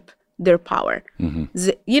keep their power.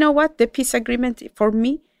 You know what? The peace agreement, for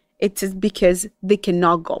me, it is because they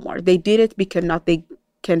cannot go more. They did it because they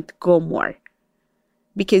can't go more.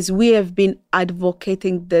 Because we have been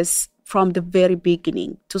advocating this from the very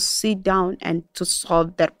beginning, to sit down and to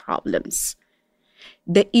solve their problems.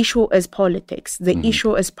 The issue is politics. The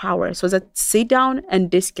issue is power. So that sit down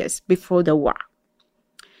and discuss before the war.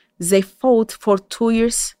 They fought for 2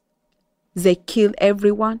 years. They killed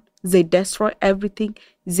everyone. They destroyed everything.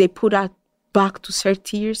 They put us back to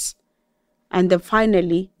 30 years. And then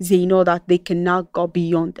finally, they know that they cannot go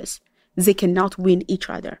beyond this. They cannot win each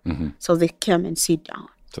other. So they come and sit down.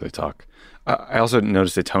 So they talk. I also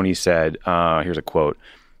noticed that Tony said, here's a quote,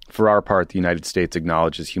 "For our part, the United States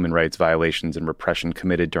acknowledges human rights violations and repression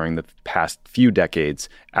committed during the past few decades,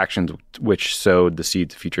 actions which sowed the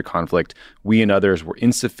seeds of future conflict. We and others were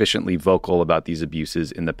insufficiently vocal about these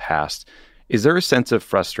abuses in the past." Is there a sense of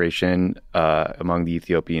frustration among the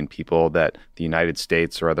Ethiopian people that the United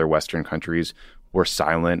States or other Western countries or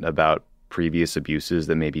silent about previous abuses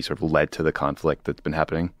that maybe sort of led to the conflict that's been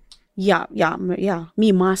happening? Yeah.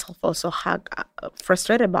 Me, myself, also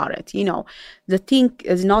frustrated about it. The thing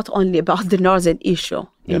is not only about the northern issue.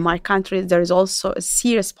 Yeah. In my country, there is also a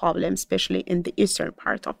serious problem, especially in the eastern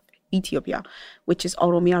part of Ethiopia, which is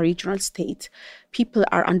Oromia regional state. People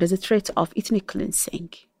are under the threat of ethnic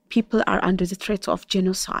cleansing. People are under the threat of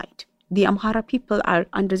genocide. The Amhara people are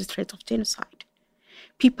under the threat of genocide.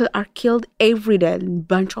 People are killed every day. A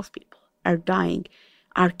bunch of people are dying,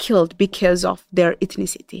 are killed because of their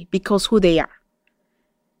ethnicity, because who they are.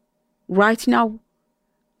 Right now,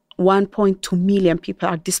 1.2 million people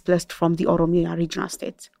are displaced from the Oromia regional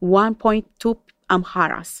states. 1.2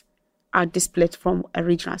 Amharas are displaced from a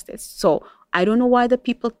regional state. So I don't know why the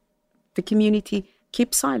community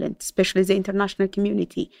keep silent, especially the international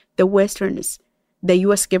community, the Westerners, the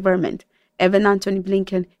U.S. government. Even Anthony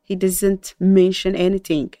Blinken, he doesn't mention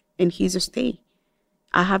anything in his stay.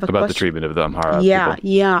 I have a about question. The treatment of the Amhara people.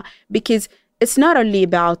 Yeah, because it's not only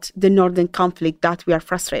about the northern conflict that we are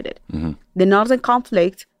frustrated. Mm-hmm. The northern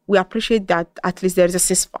conflict, we appreciate that at least there is a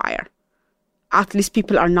ceasefire. At least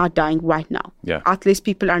people are not dying right now. Yeah. At least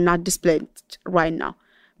people are not displaced right now.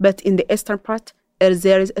 But in the eastern part, there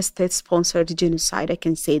is a state-sponsored genocide, I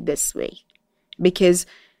can say it this way. Because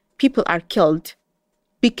people are killed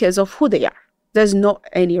because of who they are. There's no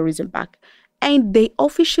any reason back. And they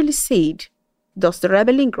officially said, the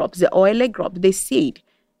rebelling groups, the OLA group, they said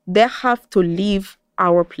they have to leave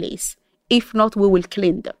our place. If not, we will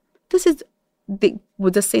clean them. This is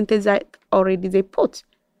with the sentence that already they put.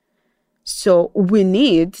 So we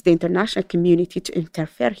need the international community to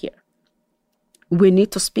interfere here. We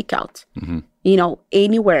need to speak out. Mm-hmm.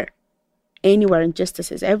 Anywhere,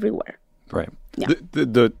 injustices everywhere. Right. Yeah.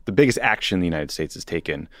 The biggest action the United States has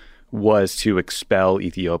taken was to expel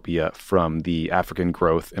Ethiopia from the African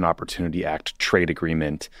Growth and Opportunity Act trade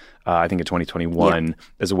agreement, I think in 2021,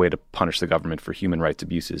 as a way to punish the government for human rights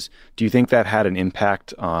abuses. Do you think that had an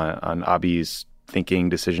impact on Abiy's thinking,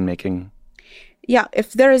 decision-making? Yeah,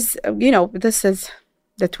 if there is, this is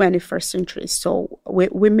the 21st century, so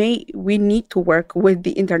we need to work with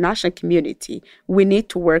the international community. We need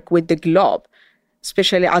to work with the globe,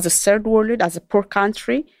 especially as a third world, as a poor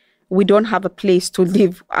country. We don't have a place to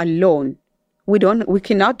live alone. We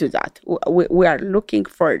cannot do that. We are looking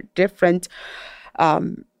for different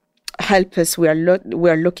helpers. We are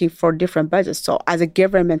looking for different budgets. So as a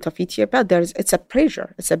government of Ethiopia, it's a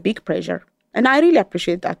pressure. It's a big pressure. And I really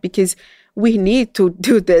appreciate that because we need to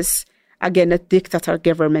do this again, a dictator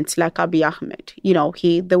government like Abiy Ahmed.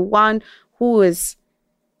 He, the one who is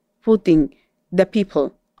putting the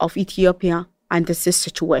people of Ethiopia under this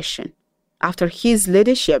situation. After his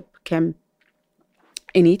leadership came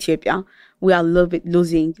in Ethiopia, we are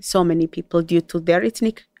losing so many people due to their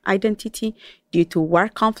ethnic identity, due to war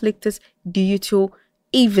conflicts, due to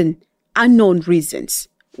even unknown reasons.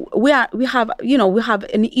 We have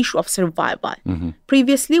an issue of survival. Mm-hmm.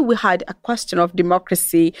 Previously, we had a question of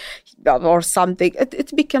democracy or something.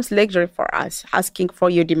 It becomes luxury for us, asking for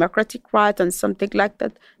your democratic right and something like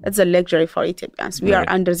that. It's a luxury for Ethiopians. We are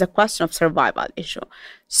under the question of survival issue.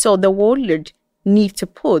 So the world needs to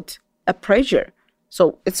put a pressure.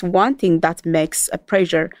 So it's one thing that makes a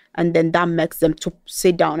pressure, and then that makes them to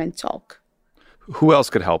sit down and talk. Who else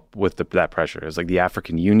could help with that pressure? Is like the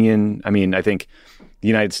African Union? I mean, I think the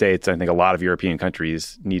United States, I think a lot of European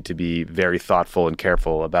countries need to be very thoughtful and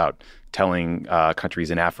careful about telling countries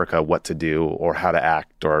in Africa what to do or how to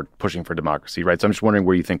act or pushing for democracy, right? So I'm just wondering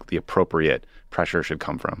where you think the appropriate pressure should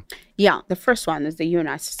come from. Yeah, the first one is the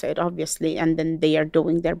United States, obviously, and then they are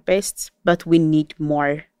doing their best, but we need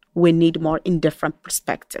more. We need more in different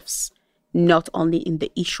perspectives, not only in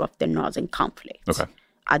the issue of the northern conflict. Okay.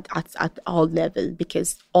 At all levels,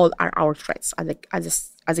 because all are our threats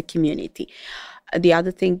as a community. The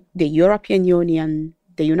other thing, the European Union,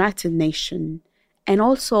 the United Nations, and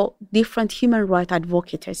also different human rights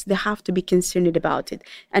advocates, they have to be concerned about it.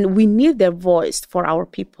 And we need their voice for our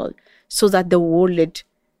people so that the world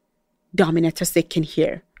dominators, they can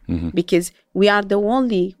hear. Mm-hmm. Because we are the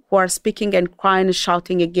only who are speaking and crying and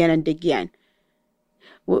shouting again and again.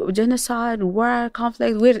 Genocide, war,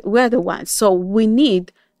 conflict, we're the ones. So we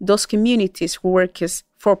need those communities who work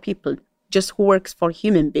for people, just who works for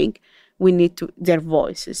human being. We need their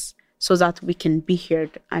voices so that we can be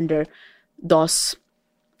heard under those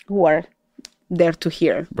who are there to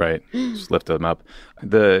hear. Right. Just lift them up.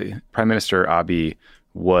 The Prime Minister Abiy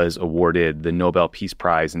was awarded the Nobel Peace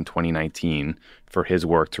Prize in 2019 for his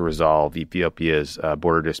work to resolve Ethiopia's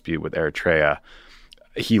border dispute with Eritrea.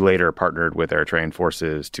 He later partnered with Eritrean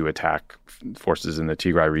forces to attack forces in the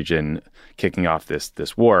Tigray region, kicking off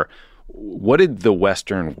this war. What did the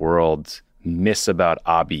Western world miss about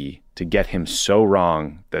Abiy to get him so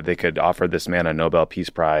wrong that they could offer this man a Nobel Peace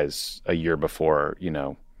Prize a year before,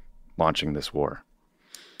 launching this war?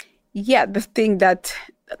 Yeah, the thing that,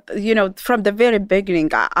 from the very beginning,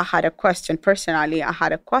 I had a question. Personally, I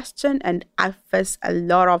had a question, and I faced a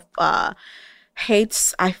lot of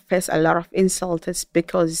hates. I faced a lot of insults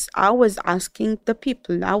because I was asking the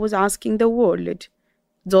people, I was asking the world,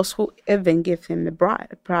 those who even gave him the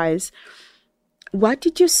prize, what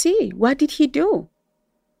did you see? What did he do?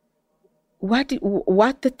 What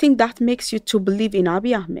the thing that makes you to believe in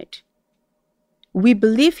Abiy Ahmed? We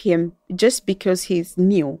believe him just because he's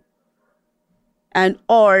new.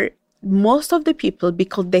 Or most of the people,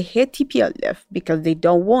 because they hate TPLF, because they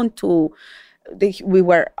don't want to, we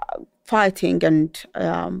were fighting and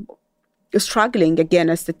struggling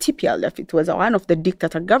against the TPLF. It was one of the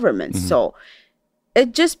dictator governments. Mm-hmm. So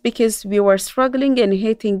it just because we were struggling and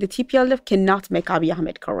hating the TPLF cannot make Abiy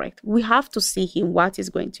Ahmed correct. We have to see him, what he's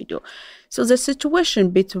going to do. So the situation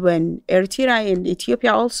between Eritrea and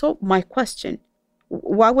Ethiopia also, my question,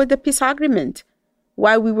 what was the peace agreement?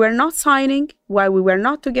 Why we were not signing, why we were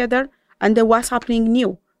not together, and then what's happening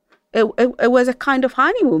new? It was a kind of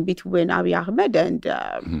honeymoon between Abiy Ahmed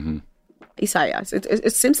and Isaias.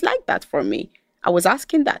 It seems like that for me. I was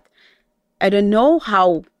asking that. I don't know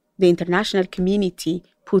how the international community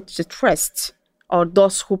puts the trust, or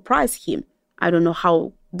those who prize him. I don't know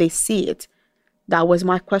how they see it. That was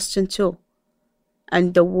my question too.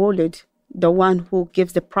 And the world, the one who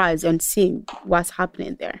gives the prize and seeing what's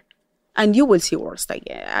happening there. And you will see worse.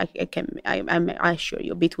 I assure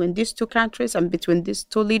you, between these two countries and between these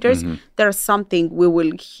two leaders, there's something we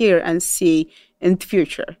will hear and see in the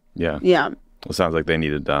future. Yeah. Well, it sounds like they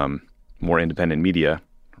needed more independent media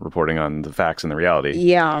reporting on the facts and the reality.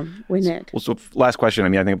 Yeah, we need. Well, so last question. I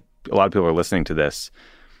mean, I think a lot of people are listening to this,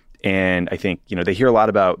 and I think, they hear a lot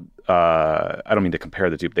about, I don't mean to compare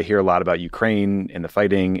the two, but they hear a lot about Ukraine and the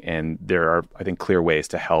fighting, and there are, I think, clear ways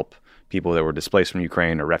to help people that were displaced from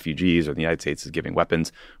Ukraine or refugees, or the United States is giving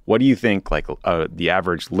weapons. What do you think the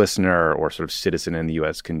average listener or sort of citizen in the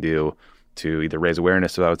U.S. can do to either raise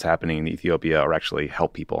awareness about what's happening in Ethiopia or actually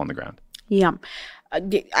help people on the ground? Yeah,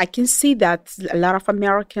 I can see that a lot of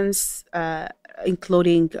Americans,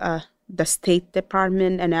 including the State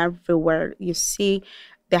Department and everywhere you see,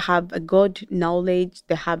 they have a good knowledge,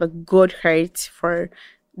 they have a good heart for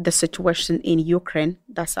the situation in Ukraine.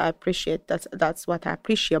 That's what I appreciate.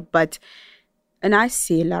 And I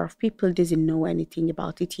see a lot of people doesn't know anything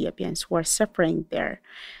about Ethiopians who are suffering there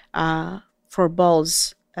for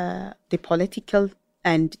both the political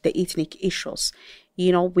and the ethnic issues.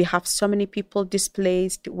 We have so many people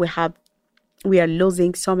displaced. We are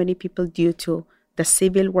losing so many people due to the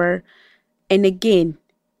civil war. And again,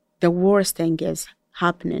 the worst thing is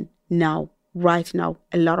happening now. Right now,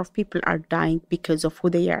 a lot of people are dying because of who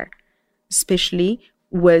they are, especially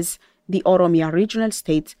with the Oromia regional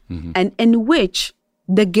state, and in which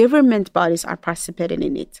the government bodies are participating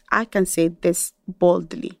in it. I can say this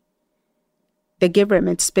boldly. The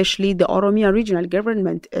government, especially the Oromia regional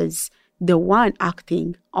government, is the one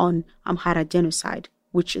acting on Amhara genocide,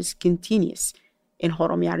 which is continuous in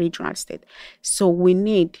Oromia regional state. So we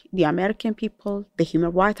need the American people, the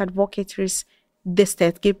human rights advocates, the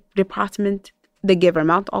State Department, the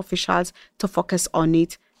government officials to focus on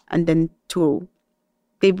it, and then to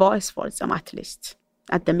be voice for them, at least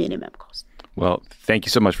at the minimum cost. Well, thank you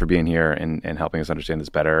so much for being here and helping us understand this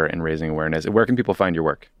better and raising awareness. Where can people find your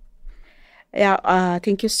work? Yeah,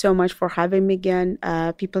 thank you so much for having me again.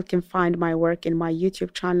 People can find my work in my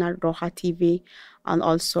YouTube channel, Roha TV. And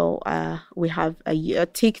also we have a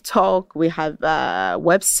TikTok, we have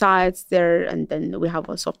websites there, and then we have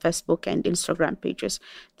also Facebook and Instagram pages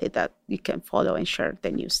that you can follow and share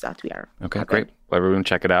the news that we are. Okay, having. great. Well, everyone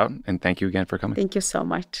check it out. And thank you again for coming. Thank you so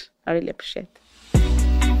much. I really appreciate it.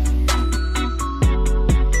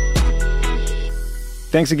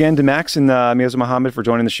 Thanks again to Max and Mirza Mohammed for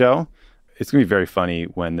joining the show. It's going to be very funny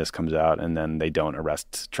when this comes out and then they don't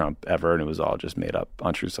arrest Trump ever and it was all just made up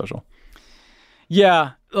on Truth Social.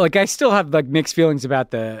 Yeah, I still have mixed feelings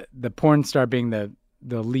about the porn star being the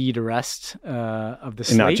lead arrest of the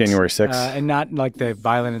slate. And not January 6th. And not the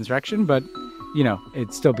violent insurrection, but,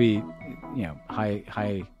 it'd still be,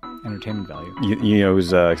 high entertainment value. You know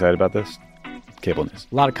who's excited about this? Cable news.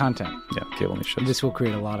 A lot of content. Yeah, cable news shows. This will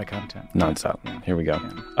create a lot of content. Nonstop. Yeah. Here we go.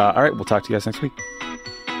 Yeah. All right, we'll talk to you guys next week.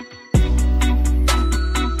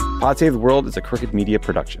 Pod Save the World is a Crooked Media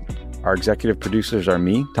production. Our executive producers are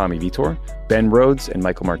me, Tommy Vitor, Ben Rhodes, and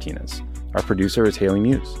Michael Martinez. Our producer is Haley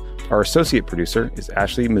Muse. Our associate producer is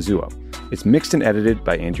Ashley Mizuo. It's mixed and edited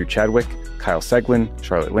by Andrew Chadwick, Kyle Seglin,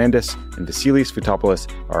 Charlotte Landis, and Vasilis Foutopoulos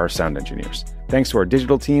are our sound engineers. Thanks to our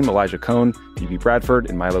digital team, Elijah Cohn, Phoebe Bradford,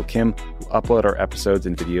 and Milo Kim, who upload our episodes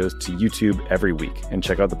and videos to YouTube every week. And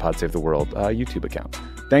check out the Pod Save the World YouTube account.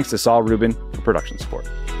 Thanks to Saul Rubin for production support.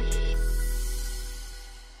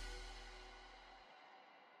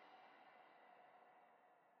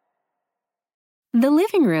 The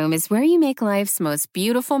living room is where you make life's most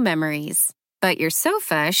beautiful memories. But your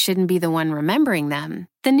sofa shouldn't be the one remembering them.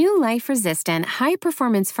 The new life-resistant,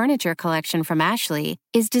 high-performance furniture collection from Ashley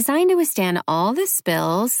is designed to withstand all the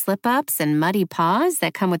spills, slip-ups, and muddy paws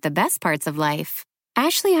that come with the best parts of life.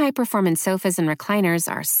 Ashley high-performance sofas and recliners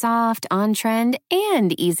are soft, on-trend,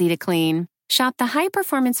 and easy to clean. Shop the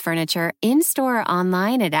high-performance furniture in-store or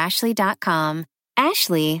online at ashley.com.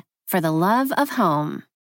 Ashley, for the love of home.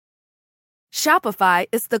 Shopify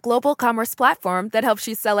is the global commerce platform that helps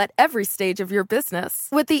you sell at every stage of your business.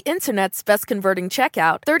 With the internet's best converting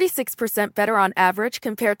checkout, 36% better on average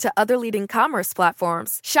compared to other leading commerce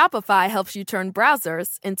platforms, Shopify helps you turn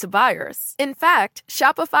browsers into buyers. In fact,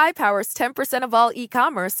 Shopify powers 10% of all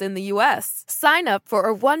e-commerce in the U.S. Sign up for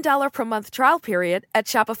a $1 per month trial period at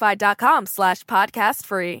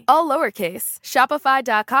shopify.com/podcastfree. All lowercase,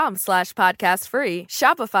 shopify.com/podcastfree,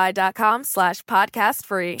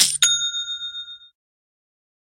 shopify.com/podcastfree.